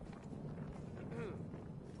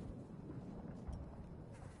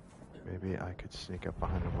 maybe I could sneak up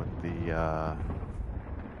behind him with the,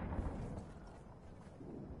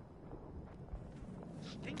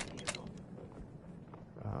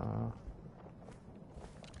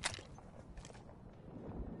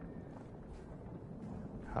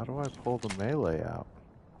 how do I pull the melee out?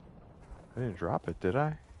 I didn't drop it, did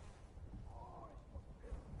I?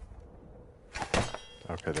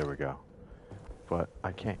 Okay, there we go. But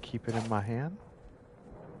I can't keep it in my hand?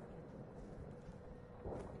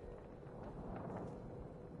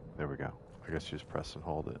 There we go. I guess you just press and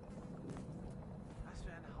hold it. Was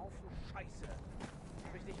für ein Haufen Scheiße.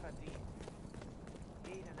 Hab ich nicht verdient.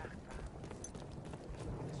 Jede Nacht war. Du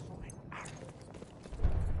bist so ein Arsch.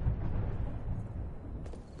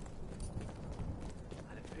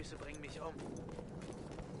 Alle Füße bringen mich um.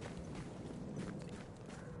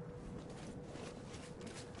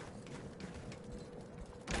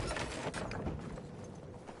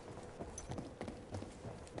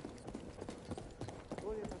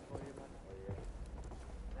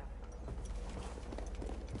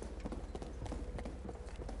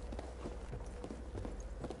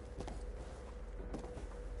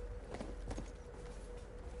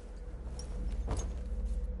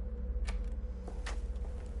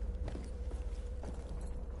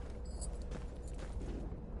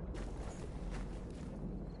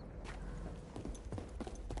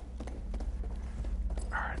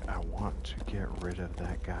 Alright, I want to get rid of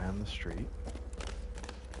that guy on the street.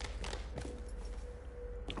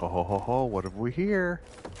 Ho ho ho ho, what have we here?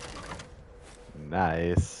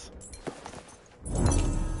 Nice.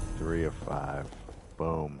 3 of 5.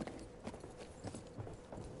 Boom.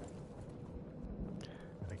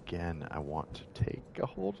 Again, I want to take a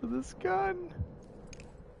hold of this gun.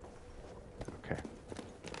 Okay.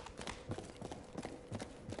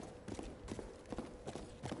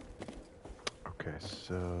 Okay,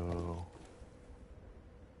 so...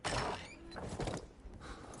 I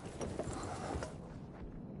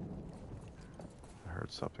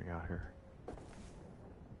heard something out here.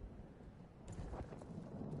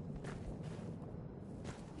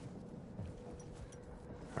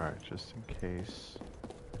 Alright, just in case.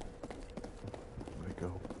 I'm gonna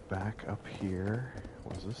go back up here.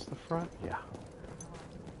 Was this the front? Yeah.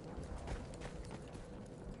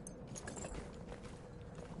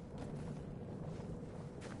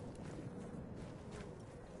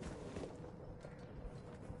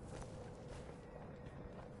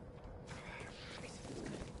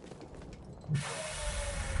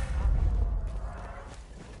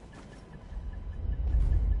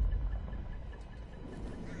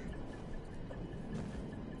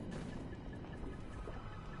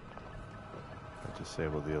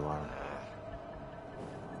 disable the alarm.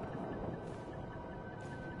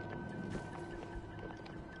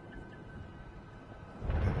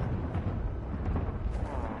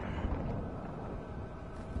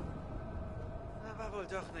 Na, war wohl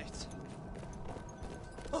doch nichts.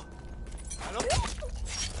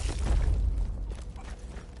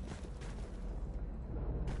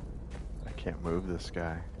 I can't move this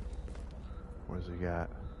guy. What does he got?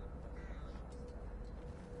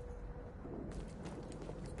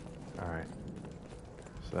 Alright.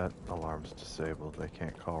 So that alarm's disabled. They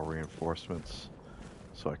can't call reinforcements.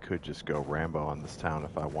 So I could just go Rambo on this town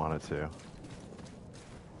if I wanted to.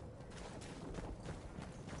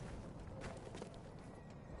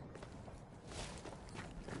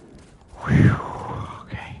 Whew.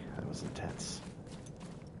 Okay, that was intense.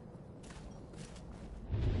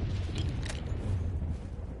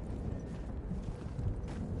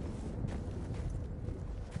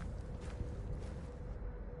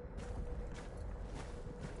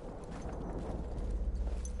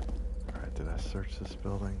 Alright, did I search this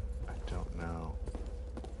building? I don't know.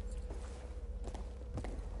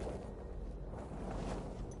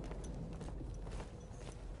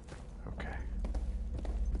 Okay.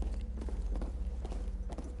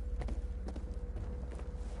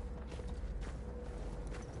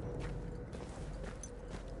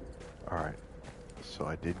 Alright, so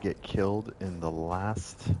I did get killed in the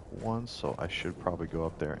last one, so I should probably go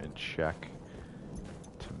up there and check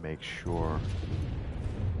to make sure.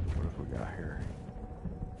 What have we got here?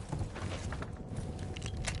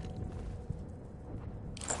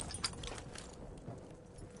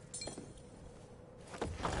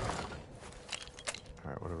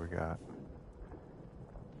 Alright, what do we got?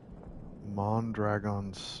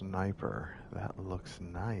 Mondragon Sniper. That looks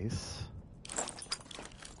nice.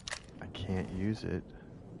 I can't use it.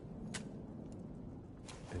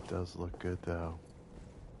 It does look good though.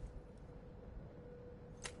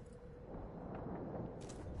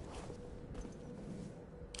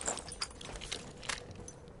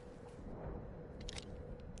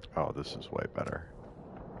 Oh, this is way better.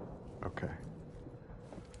 Okay.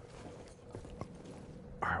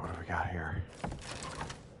 Alright, what do we got here?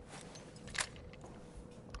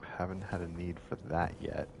 Haven't had a need for that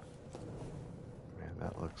yet. Man,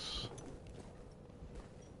 that looks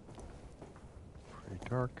pretty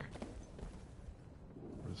dark.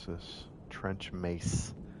 What is this? Trench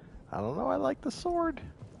mace. I don't know, I like the sword.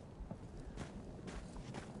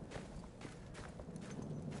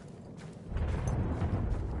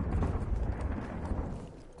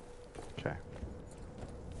 Okay.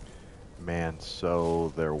 Man,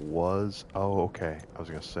 so there was... Oh, okay. I was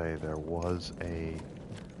gonna say, there was a...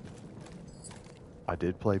 I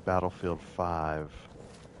did play Battlefield 5,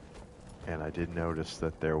 and I did notice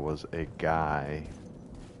that there was a guy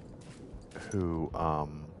who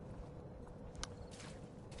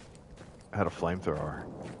had a flamethrower.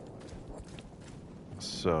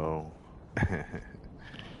 So,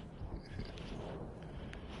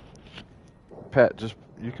 Pat, just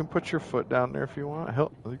you can put your foot down there if you want.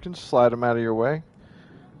 Help, you can slide him out of your way.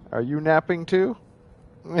 Are you napping too?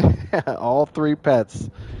 All three pets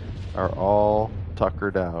are all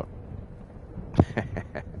tuckered out.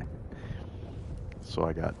 So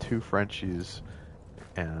I got two Frenchies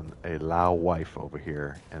and a Lao wife over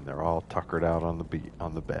here, and they're all tuckered out on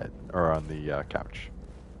the bed or on the couch.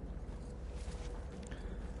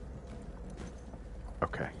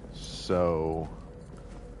 Okay, so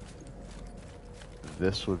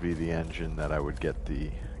this would be the engine that I would get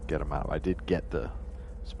them out of. I did get the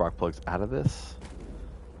spark plugs out of this,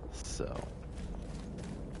 so.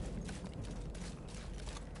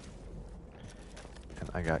 And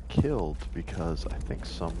I got killed because I think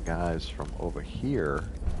some guys from over here,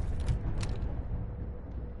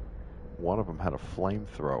 one of them had a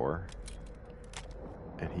flamethrower,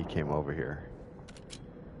 and he came over here.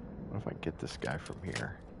 What if I get this guy from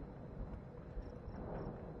here?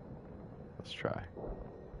 Let's try.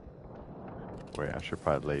 Wait, I should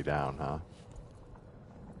probably lay down, huh?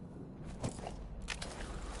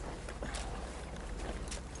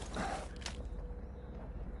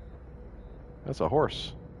 That's a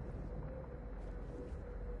horse.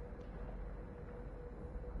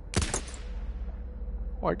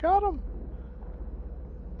 Oh, I got him.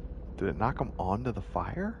 Did it knock him onto the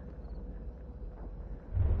fire?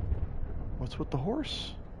 What's with the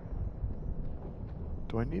horse?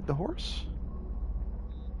 Do I need the horse?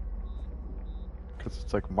 Because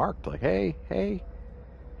it's like marked, like, hey, hey,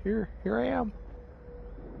 here I am.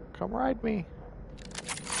 Come ride me.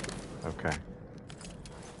 Okay.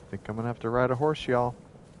 Think I'm gonna have to ride a horse, y'all.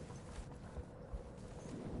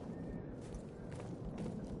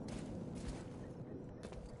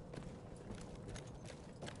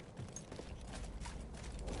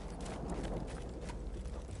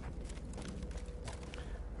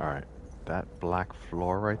 Alright, that black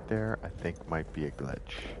floor right there, I think might be a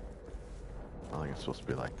glitch. I don't think it's supposed to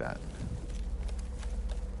be like that.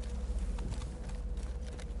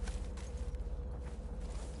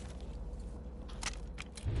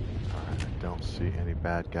 Alright, I don't see any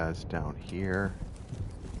bad guys down here.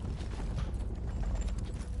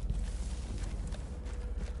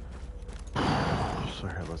 So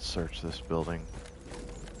here, let's search this building.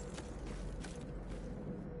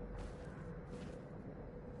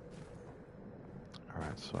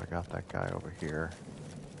 Alright, so I got that guy over here.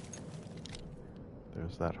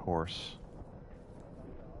 There's that horse.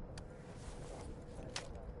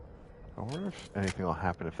 I wonder if anything will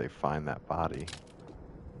happen if they find that body.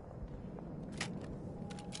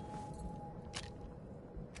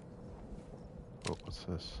 Oh, what's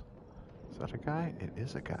this? Is that a guy? It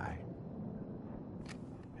is a guy.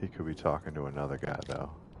 He could be talking to another guy, though.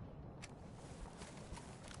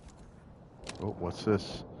 Oh, what's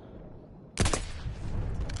this?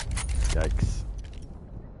 Yikes.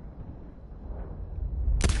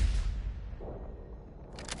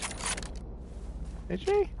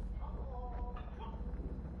 AJ?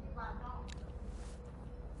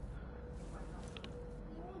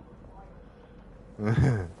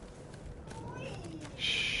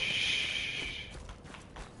 Shh.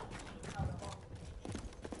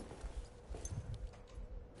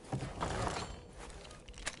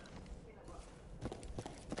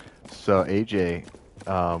 So AJ,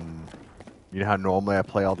 you know how normally I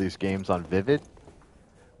play all these games on Vivid?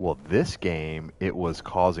 Well, this game, it was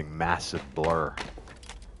causing massive blur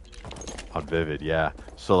on Vivid, yeah.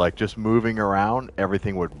 So like just moving around,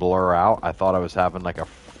 everything would blur out. I thought I was having like a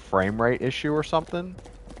frame rate issue or something.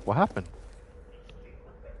 What happened?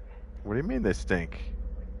 What do you mean they stink?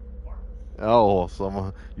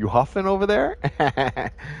 Oh, you huffing over there?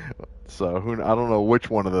 So I don't know which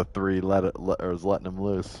one of the three was letting them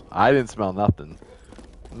loose. I didn't smell nothing.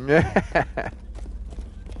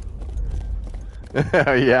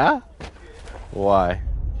 Yeah? Why?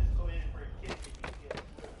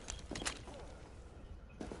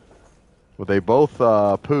 Well, they both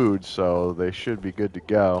pooed, so they should be good to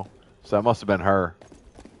go. So that must have been her.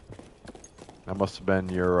 That must have been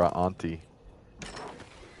your auntie.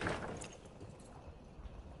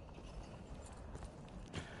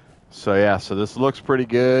 So yeah, so this looks pretty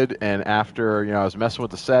good. And after, I was messing with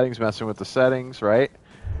the settings, right?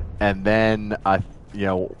 And then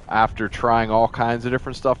after trying all kinds of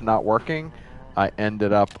different stuff not working, I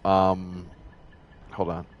ended up, hold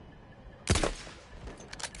on.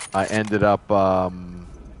 I ended up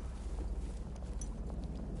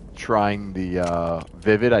trying the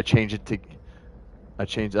Vivid. I changed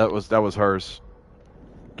that was hers.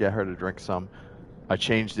 Get her to drink some. I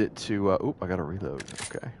changed it to oop, I gotta reload.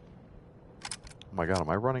 Okay. Oh my god, am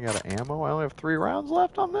I running out of ammo? I only have 3 rounds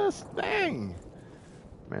left on this? Dang!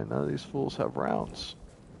 Man, none of these fools have rounds.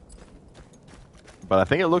 But I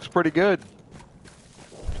think it looks pretty good.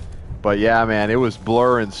 But yeah, man, it was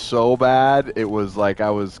blurring so bad. It was like, I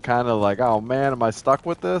was kind of like, oh man, am I stuck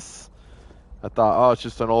with this? I thought, oh, it's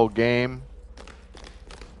just an old game.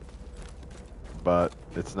 But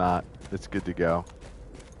it's not. It's good to go.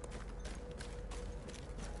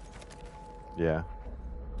 Yeah.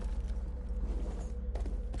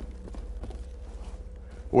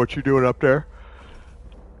 What you doing up there?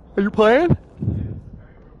 Are you playing?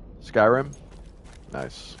 Skyrim?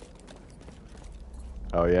 Nice.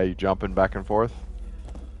 Oh yeah, you jumping back and forth?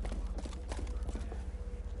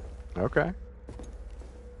 Okay.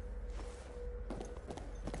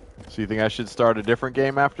 So you think I should start a different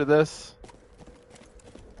game after this?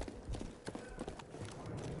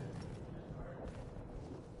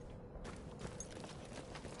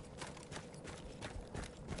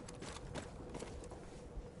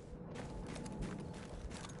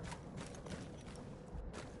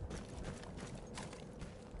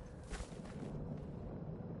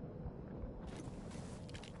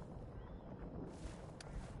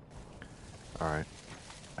 Alright.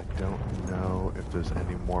 I don't know if there's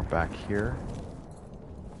any more back here.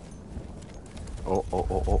 Oh,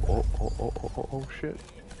 shit.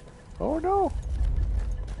 Oh, no.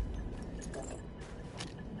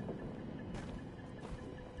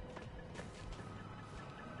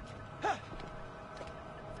 I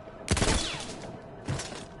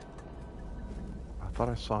thought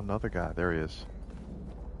I saw another guy. There he is.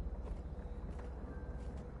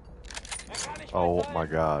 Oh, my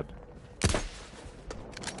God.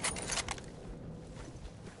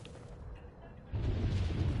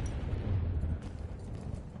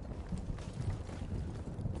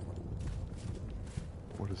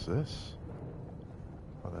 What is this?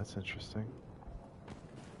 Oh, that's interesting.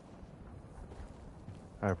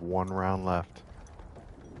 I have 1 round left.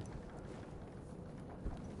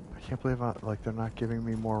 I can't believe like they're not giving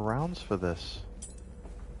me more rounds for this.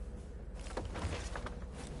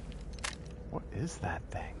 What is that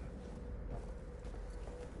thing?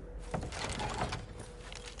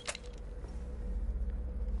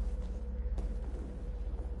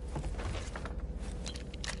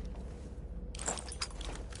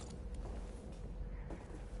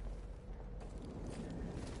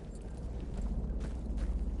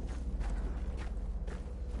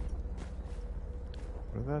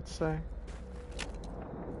 What did that say?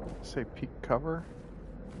 Say peak cover?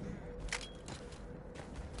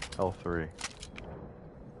 L3.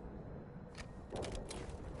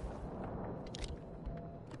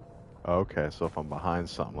 Okay, so if I'm behind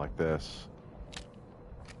something like this,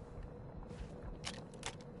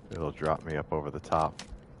 it'll drop me up over the top.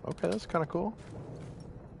 Okay, that's kind of cool.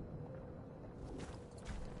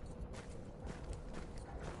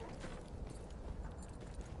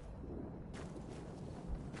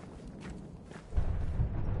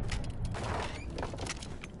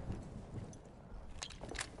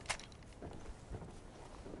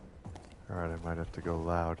 Alright, I might have to go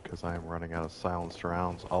loud because I am running out of silenced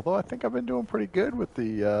rounds. Although I think I've been doing pretty good with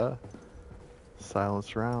the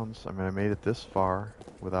silenced rounds. I mean, I made it this far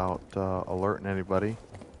without alerting anybody.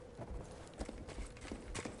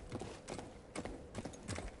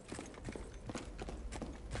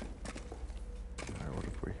 Alright, what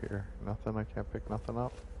if we hear? Nothing? I can't pick nothing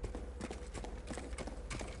up?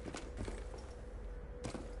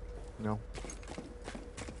 No.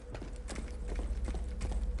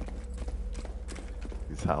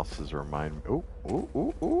 These houses remind me. Ooh, ooh,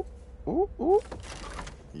 ooh, ooh, ooh, ooh.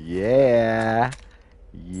 Yeah.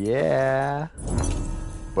 Yeah.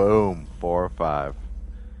 Boom. 4 or 5.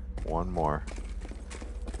 One more.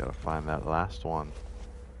 Gotta find that last one.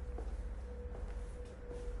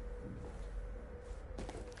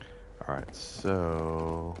 Alright,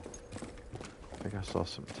 so I think I saw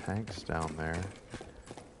some tanks down there.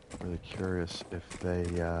 Really curious if they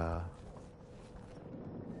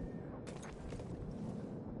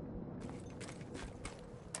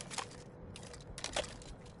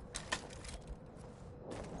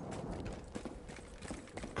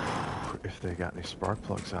got any spark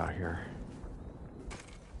plugs out here.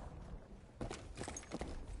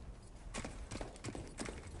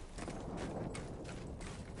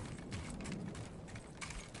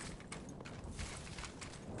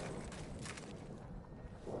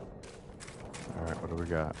 Alright, what do we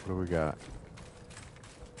got? What do we got?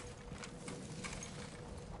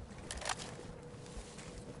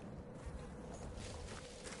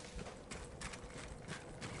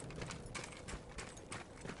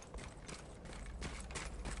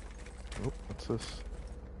 Oh, what's this?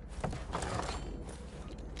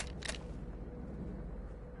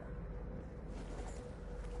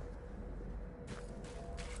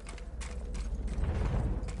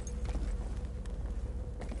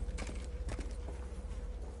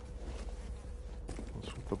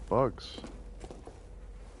 What's with the bugs?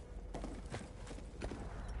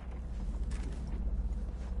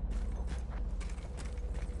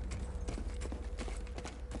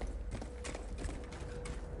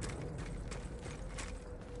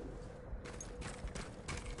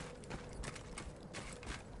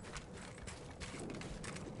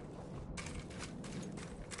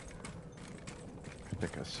 I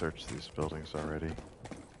think I searched these buildings already.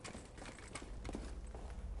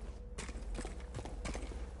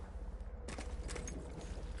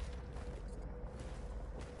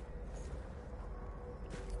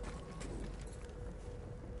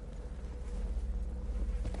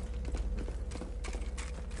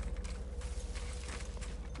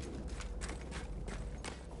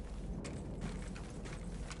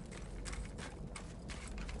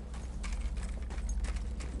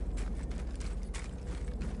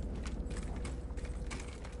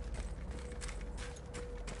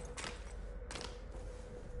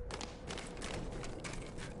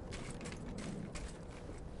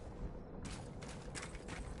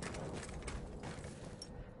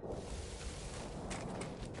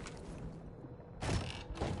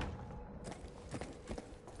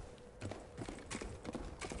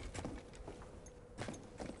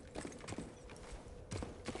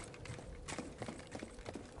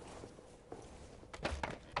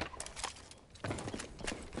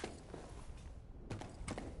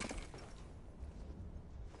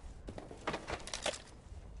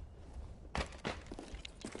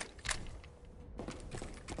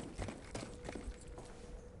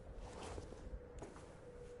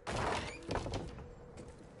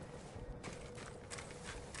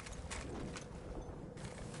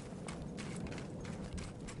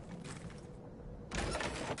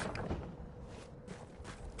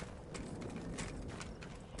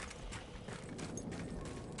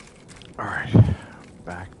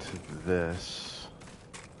 this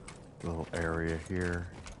little area here.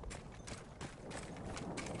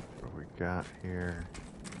 What we got here?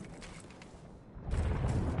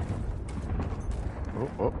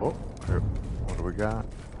 Oh. Here, what do we got?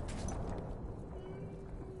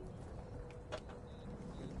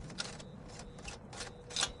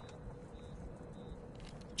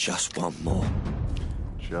 Just one more.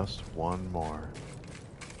 Just one more.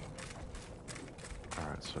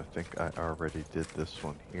 Alright, so I think I already did this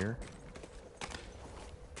one here.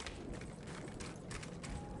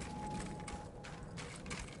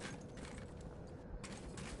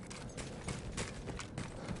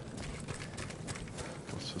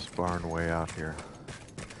 What's this barn way out here?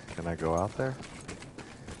 Can I go out there?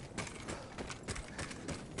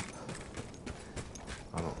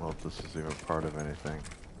 I don't know if this is even part of anything.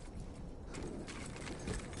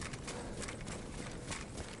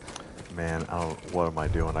 Man, what am I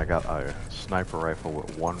doing? I got a sniper rifle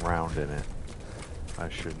with 1 round in it. I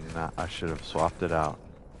should have swapped it out.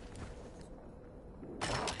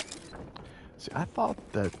 See, I thought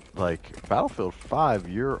that, like, Battlefield 5,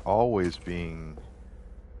 you're always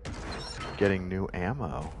getting new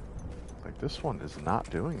ammo. Like, this one is not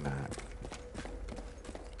doing that.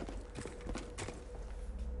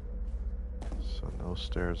 So, no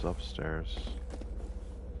stairs upstairs.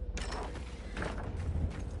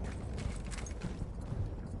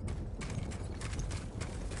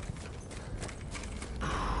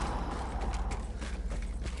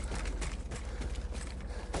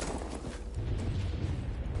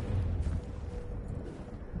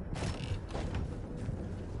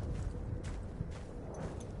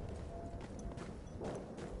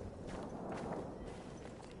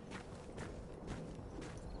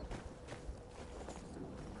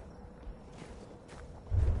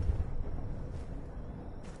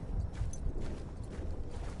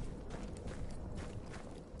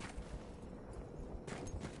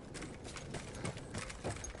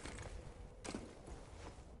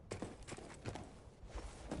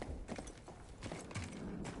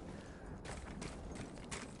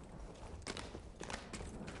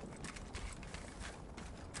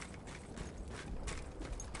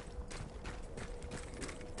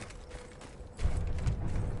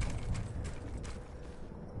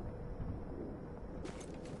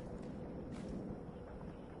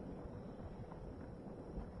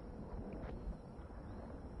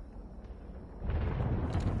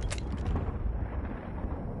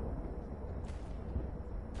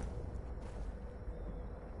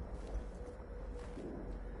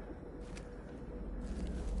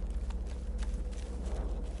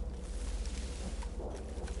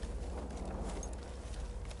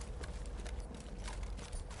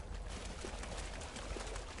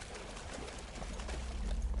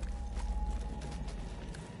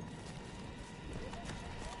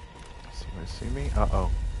 Somebody see me?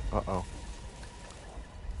 Uh-oh. Uh-oh.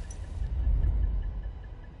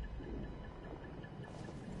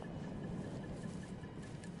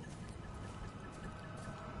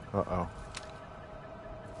 Uh-oh.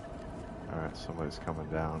 Alright, somebody's coming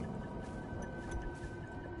down.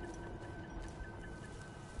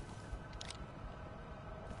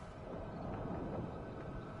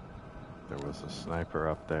 There was a sniper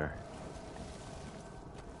up there.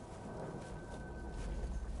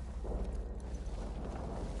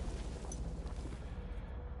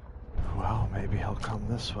 Well, maybe he'll come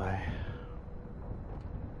this way.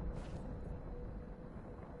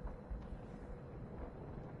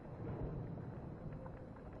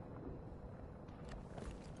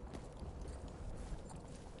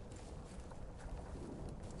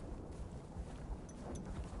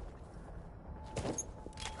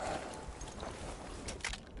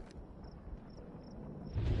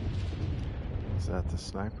 Is that the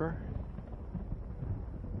sniper?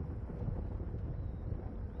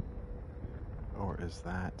 Or is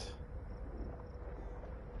that...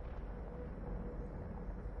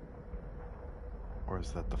 Or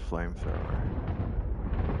is that the flamethrower?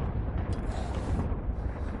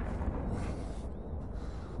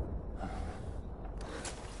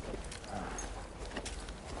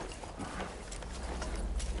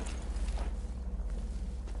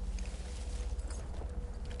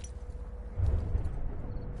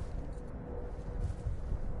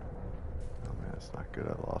 Oh man, it's not good,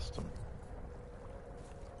 I lost him.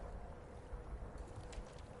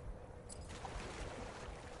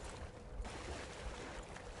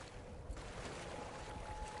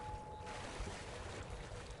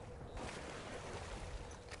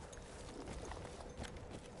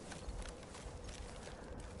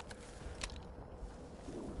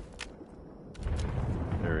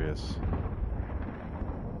 There he is.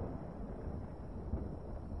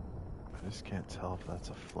 just can't tell if that's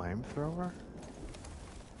a flamethrower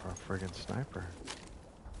or a friggin' sniper.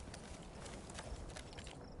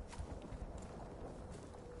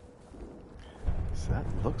 'Cause that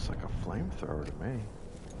looks like a flamethrower to me.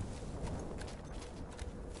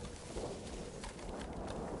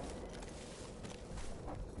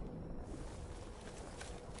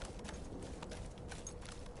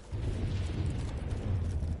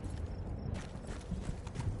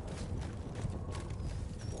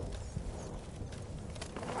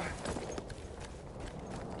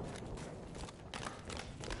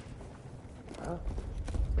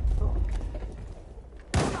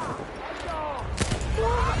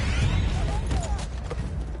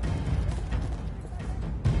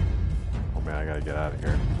 Oh man, I gotta get out of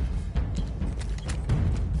here.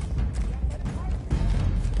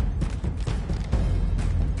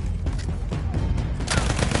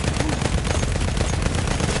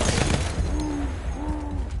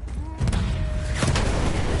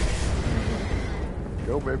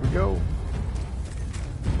 Go, baby, go.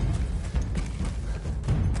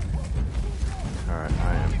 Alright,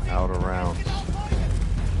 I am out of rounds.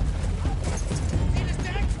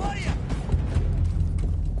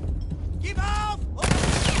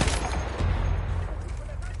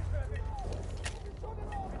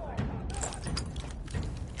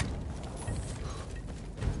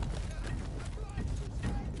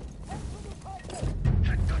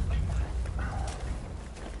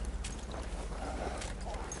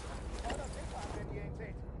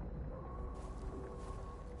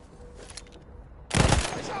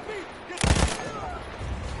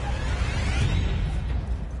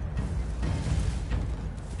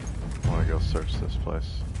 I wanna go search this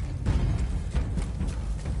place.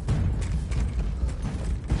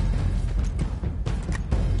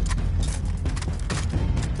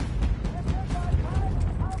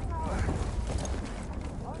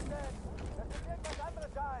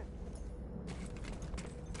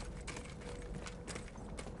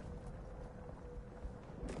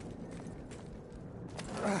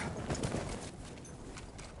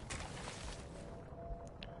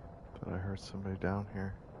 Thought I heard somebody down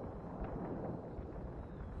here.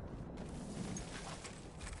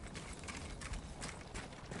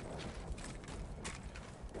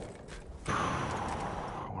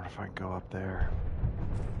 I wonder if I can go up there.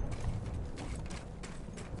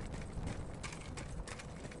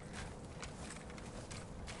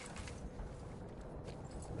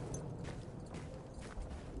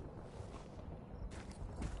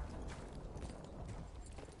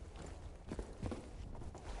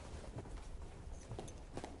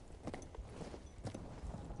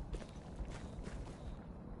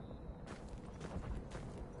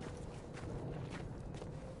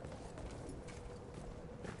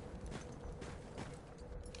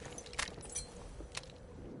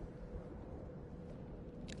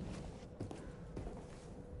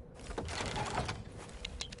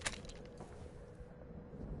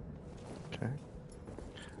 Okay.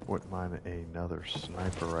 Wouldn't mind another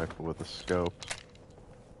sniper rifle with a scope.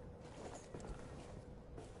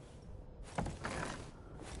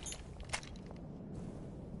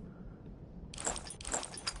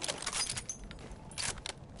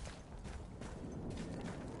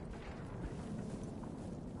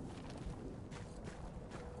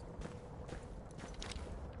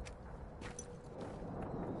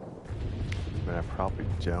 I mean, I probably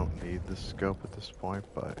don't need the scope at this point,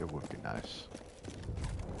 but it would be nice.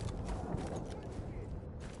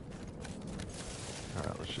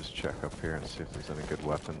 Alright, let's just check up here and see if there's any good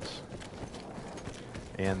weapons.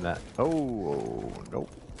 And that... Oh, nope.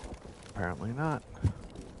 Apparently not.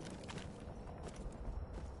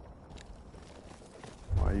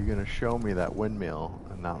 Why are you gonna show me that windmill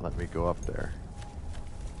and not let me go up there?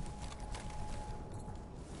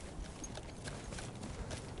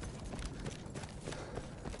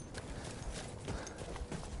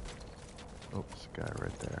 Oh, there's a guy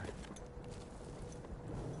right there.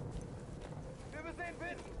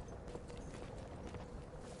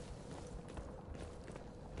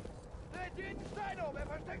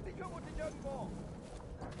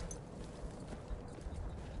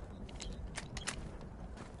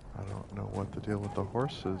 I don't know what the deal with the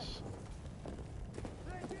horses.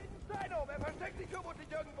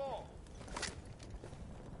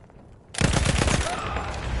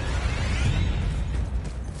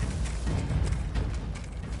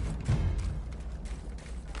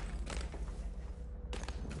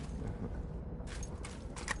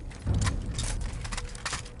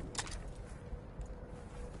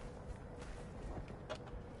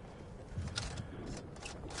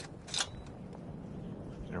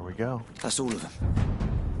 There we go. That's all of them.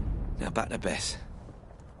 Now back to Bess.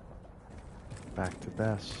 Back to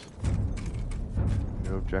Bess.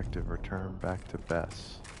 New objective, return back to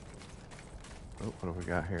Bess. Oh, what do we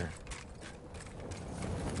got here?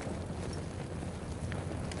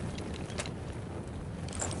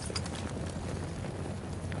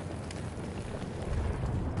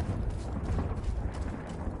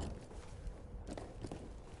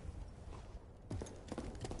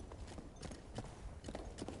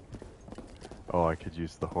 Oh, I could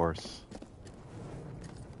use the horse.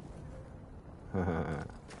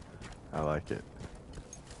 I like it.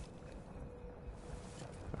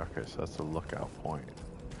 Okay, so that's a lookout point.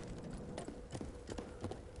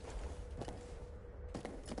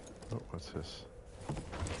 Oh, what's this?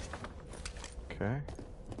 Okay.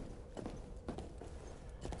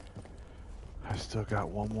 I still got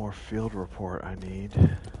one more field report I need.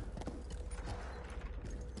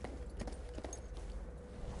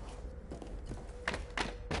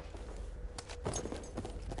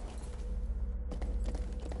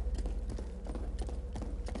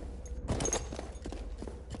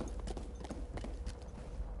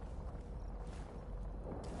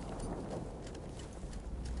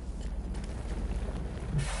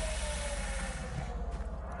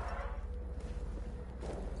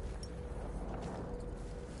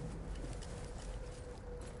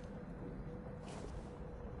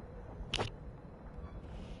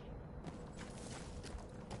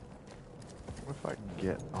 What if I can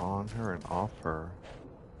get on her and off her?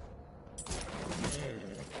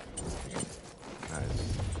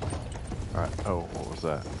 Nice. Alright, oh, what was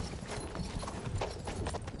that?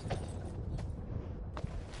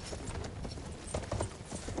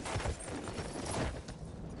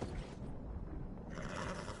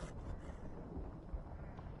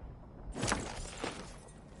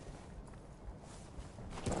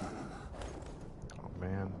 Oh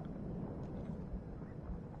man.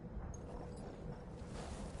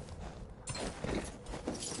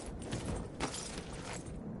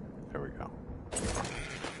 There we go.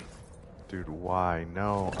 Dude, why?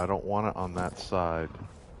 No, I don't want it on that side.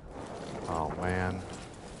 Oh man.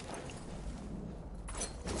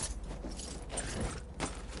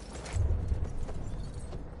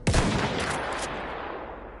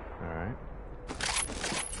 Alright.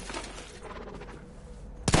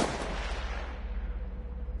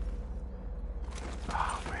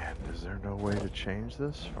 Oh man, is there no way to change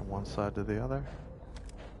this from one side to the other?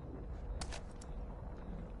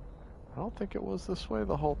 I don't think it was this way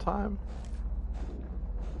the whole time.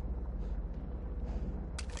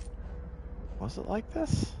 Was it like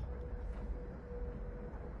this?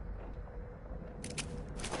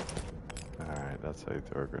 Alright, that's how you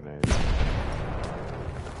throw a grenade.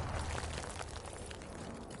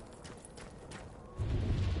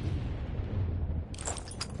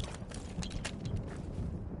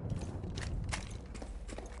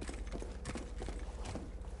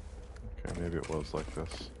 Okay, maybe it was like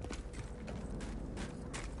this.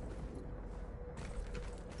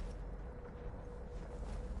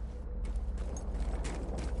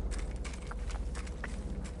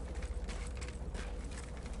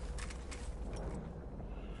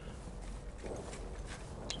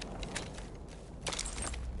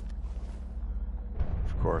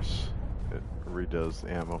 Of course, it redoes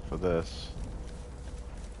the ammo for this.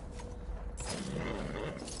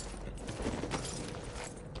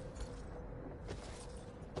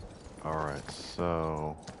 Alright,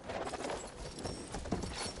 so...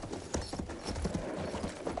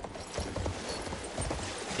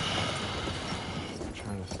 I'm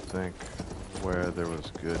trying to think where there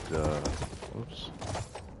was good, oops.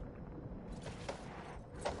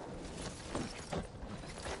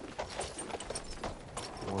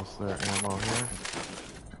 Was there ammo here?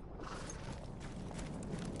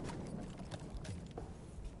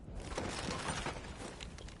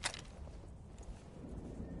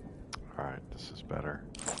 Alright, this is better.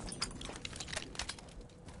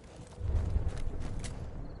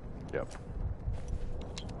 Yep.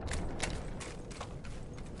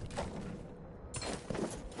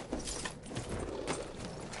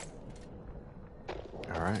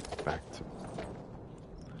 Alright,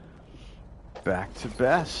 back to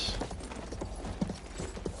Bess.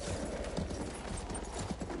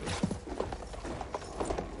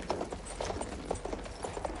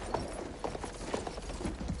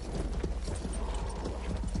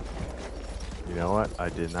 You know what? I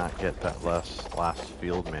did not get that last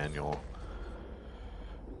field manual.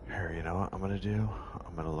 Here, you know what I'm gonna do?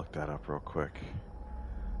 I'm gonna look that up real quick.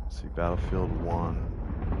 Let's see, Battlefield 1.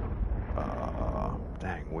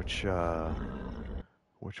 Dang, which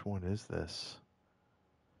one is this?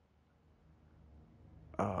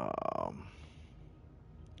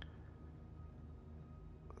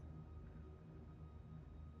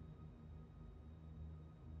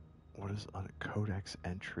 What is on Codex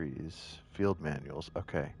entries? Field manuals.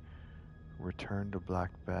 Okay. Return to Black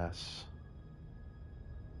Bess.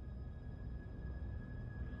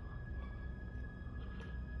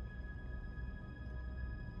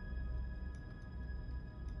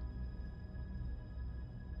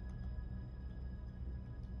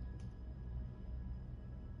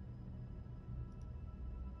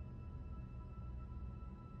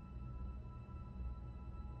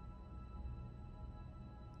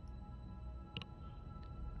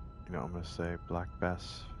 You know, I'm going to say Black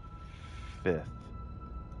Bess 5th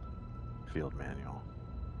field manual.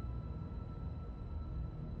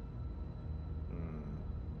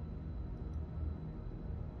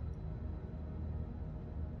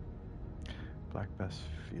 Black Bess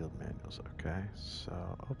field manuals. Okay, so,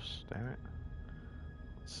 oops, damn it.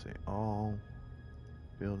 Let's see, all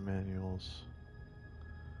field manuals.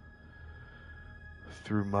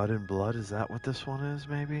 Through Mud and Blood, is that what this one is,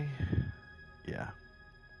 maybe? Yeah.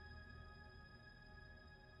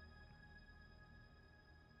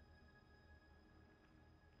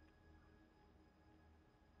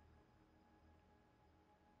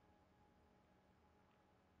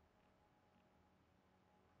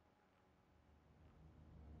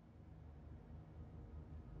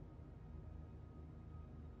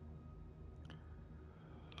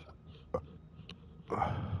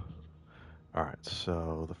 Alright,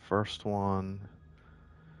 so the first one,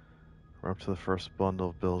 we're up to the first bundle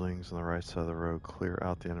of buildings on the right side of the road. Clear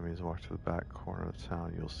out the enemies and walk to the back corner of the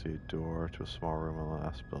town. You'll see a door to a small room on the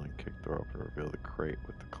last building. Kick the door open to reveal the crate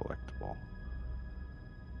with the collectible.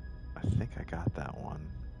 I think I got that one.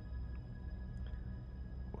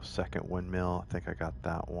 Second windmill, I think I got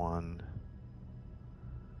that one.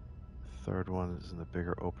 Third one is in the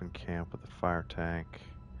bigger open camp with the fire tank.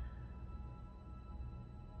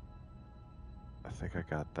 I think I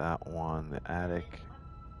got that one. The attic.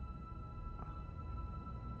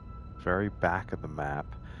 Very back of the map.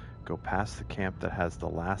 Go past the camp that has the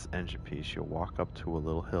last engine piece. You'll walk up to a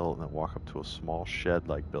little hill and then walk up to a small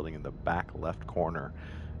shed-like building in the back left corner.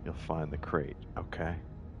 You'll find the crate. Okay.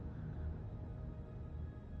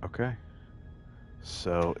 Okay.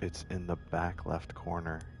 So it's in the back left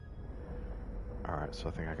corner. Alright, so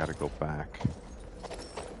I think I gotta go back.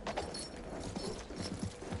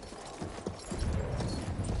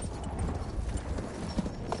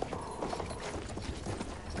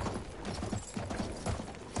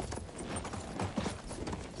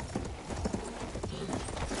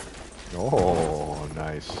 Oh,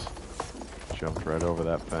 nice. Jumped right over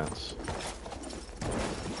that fence.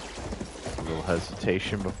 A little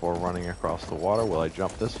hesitation before running across the water. Will I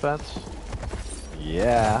jump this fence?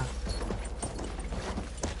 Yeah.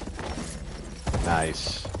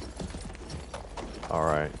 Nice.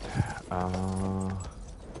 Alright.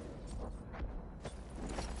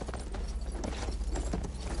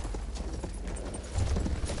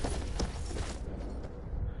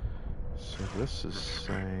 So this is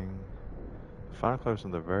saying final close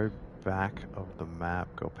on the very back of the map.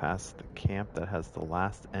 Go past the camp that has the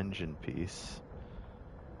last engine piece.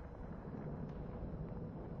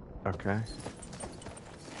 Okay.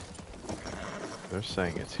 They're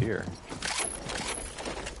saying it's here.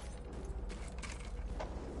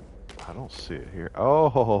 I don't see it here.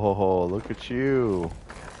 Oh, look at you.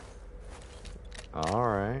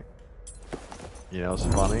 Alright. You know, it's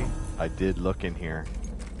funny. I did look in here.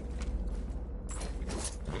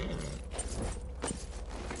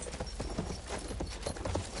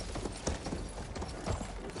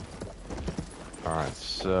 Alright,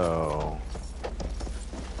 so...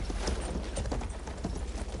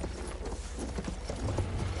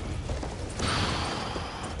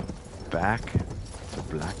 back to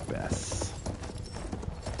Black Bess.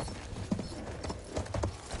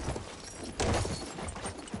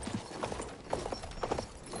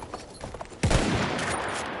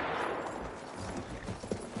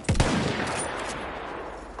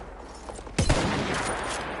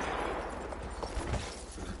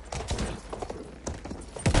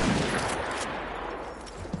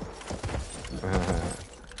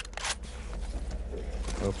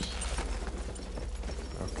 Oops.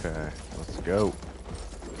 Okay, let's go.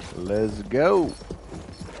 Let's go.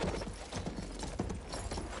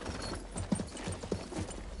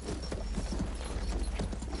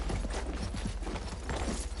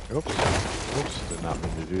 Oops. Oops, did not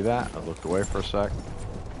mean to do that. I looked away for a sec.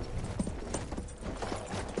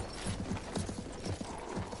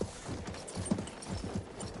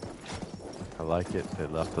 I like it. They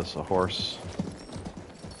left us a horse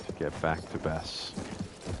to get back to Bess.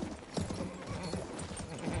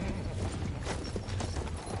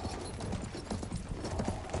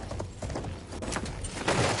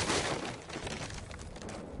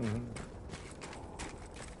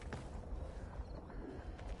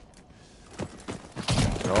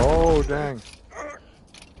 Oh, dang.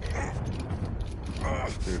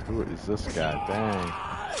 Dude, who is this guy? Dang.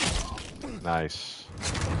 Nice.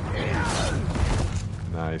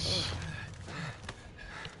 Nice.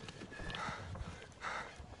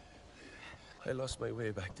 I lost my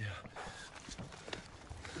way back there.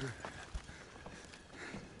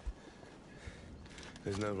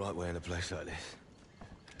 There's no right way in a place like this.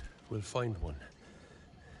 We'll find one.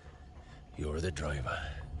 You're the driver.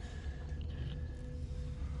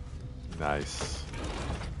 Nice.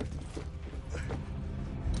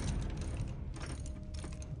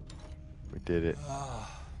 We did it.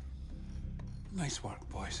 Nice work,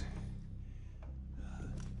 boys.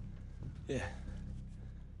 Yeah.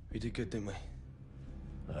 We did good, didn't we?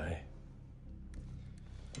 Aye.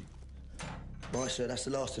 Right, sir, that's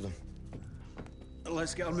the last of them.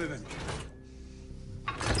 Let's get her moving.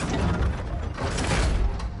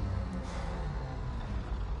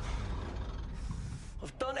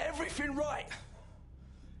 I've done everything right.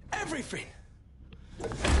 Everything. My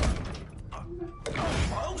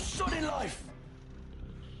whole sodding life.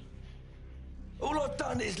 All I've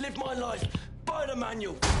done is live my life by the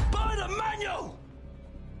manual. By the manual!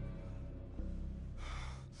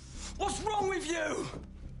 What's wrong with you?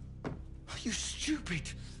 You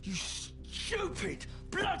stupid,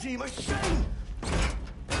 bloody machine!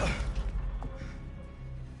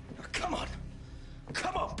 Come on.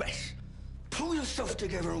 Come on, Bess. Pull yourself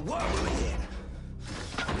together and work with me here.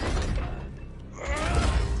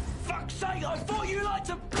 Fuck's sake, I thought you liked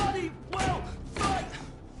to bloody well fight!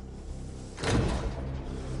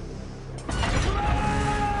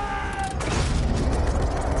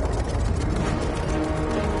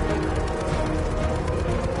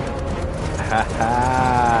 Ha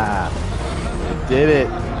ha! Did it!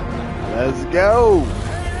 Let's go!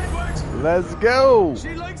 Let's go!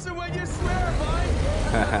 She likes it when you swear, boy.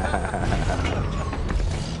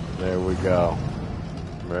 There we go.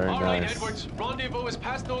 Very All right, nice. Edwards. Rendezvous is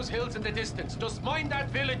past those hills in the distance. Just mind that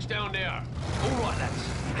village down there. All right, lads.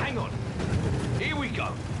 Hang on. Here we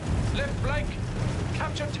go. Left flank.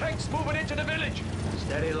 Capture tanks moving into the village.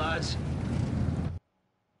 Steady, lads.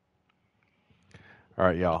 All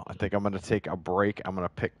right, y'all. I think I'm going to take a break. I'm going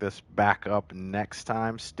to pick this back up next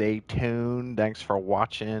time. Stay tuned. Thanks for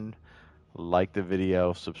watching. Like the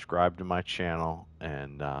video, subscribe to my channel,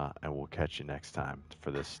 and we'll catch you next time for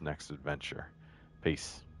this next adventure.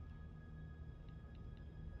 Peace.